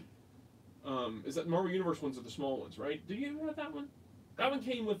version. Is that Marvel Universe ones are the small ones, right? Do you have that one? That one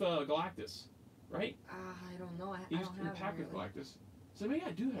came with Galactus, right? I don't know. I He don't was in have pack with really. Galactus. So maybe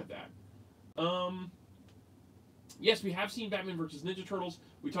I do have that. Yes, we have seen Batman vs. Ninja Turtles.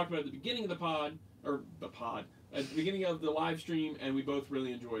 We talked about it at the beginning of the pod, at the beginning of the live stream, and we both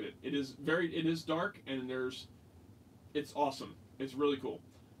really enjoyed it. It is dark, and it's awesome. It's really cool.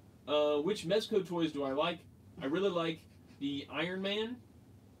 Which Mezco toys do I like? I really like the Iron Man,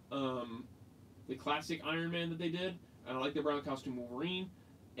 the classic Iron Man that they did, and I like the brown costume Wolverine,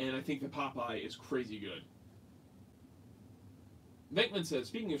 and I think the Popeye is crazy good. Venkman says,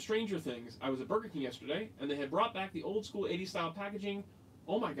 speaking of Stranger Things, I was at Burger King yesterday, and they had brought back the old school 80s style packaging.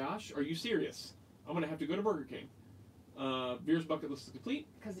 Oh my gosh, are you serious? I'm going to have to go to Burger King. Veer's bucket list is complete.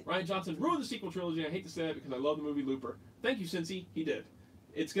 Ryan Johnson ruined the sequel trilogy. I hate to say it because I love the movie Looper. Thank you, Cincy. He did.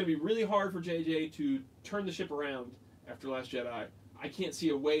 It's going to be really hard for JJ to turn the ship around after Last Jedi. I can't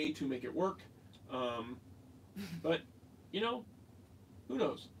see a way to make it work. But, who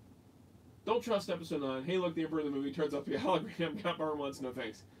knows? Don't trust Episode 9. Hey, look, the Emperor in the movie turns out to be a hologram. Got burned once. No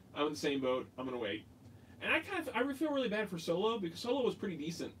thanks. I'm in the same boat. I'm going to wait. And I feel really bad for Solo because Solo was pretty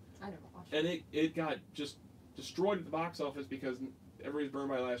decent. I never watched it. And it got just destroyed at the box office because everybody's burned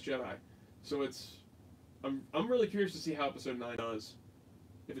by Last Jedi. So I'm really curious to see how Episode 9 does.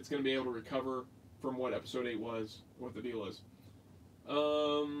 If it's going to be able to recover from what Episode 8 was, what the deal is.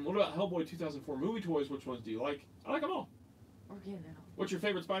 What about Hellboy 2004 movie toys? Which ones do you like? I like them all. What's your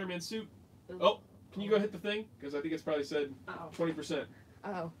favorite Spider-Man suit? Oh, can you go hit the thing? Because I think it's probably said 20%.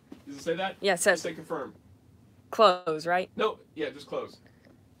 Oh. Does it say that? Yeah, it says Just say confirm. close, right? No, yeah, just close.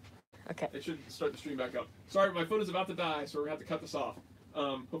 Okay. It should start the stream back up. Sorry, my phone is about to die, so we're going to have to cut this off.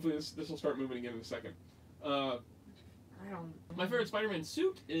 Hopefully this will start moving again in a second. My favorite Spider-Man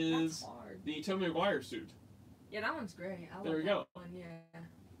suit is the Tobey Maguire suit. Yeah, that one's great. There we go. One, yeah.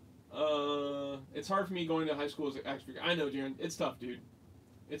 It's hard for me going to high school as an action figure. I know, Darren. It's tough, dude.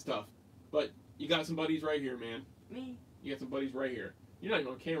 It's tough. But you got some buddies right here, man. Me? You got some buddies right here. You're not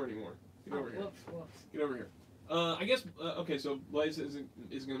even on camera anymore. Get over here. Whoops. Get over here. I guess, okay, so Blaze is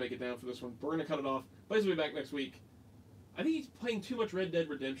going to make it down for this one. We're going to cut it off. Blaze will be back next week. I think he's playing too much Red Dead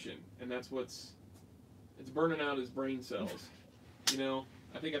Redemption, and that's it's burning out his brain cells.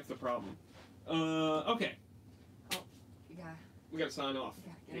 I think that's the problem. Okay. Oh, we got to sign off.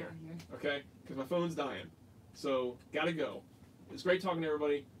 Get out of here. Okay? Because my phone's dying. So, gotta go. It's great talking to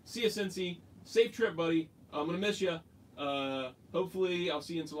everybody. See you, Cincy. Safe trip, buddy. I'm going to miss you. Hopefully, I'll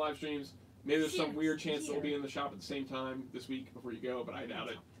see you in some live streams. Maybe there's some weird chance that we'll be in the shop at the same time this week before you go, but I doubt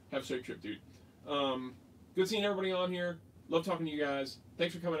it. Have a safe trip, dude. Good seeing everybody on here. Love talking to you guys.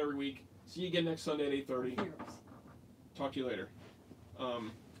 Thanks for coming every week. See you again next Sunday at 8:30. Heroes. Talk to you later.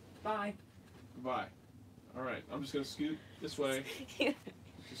 Bye. Goodbye. All right, I'm just going to scoot this way.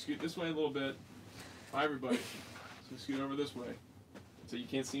 Just scoot this way a little bit. Bye, everybody. So scoot over this way so you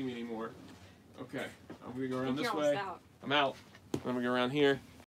can't see me anymore. Okay, I'm going to go around this way. I'm out. I'm going to go around here.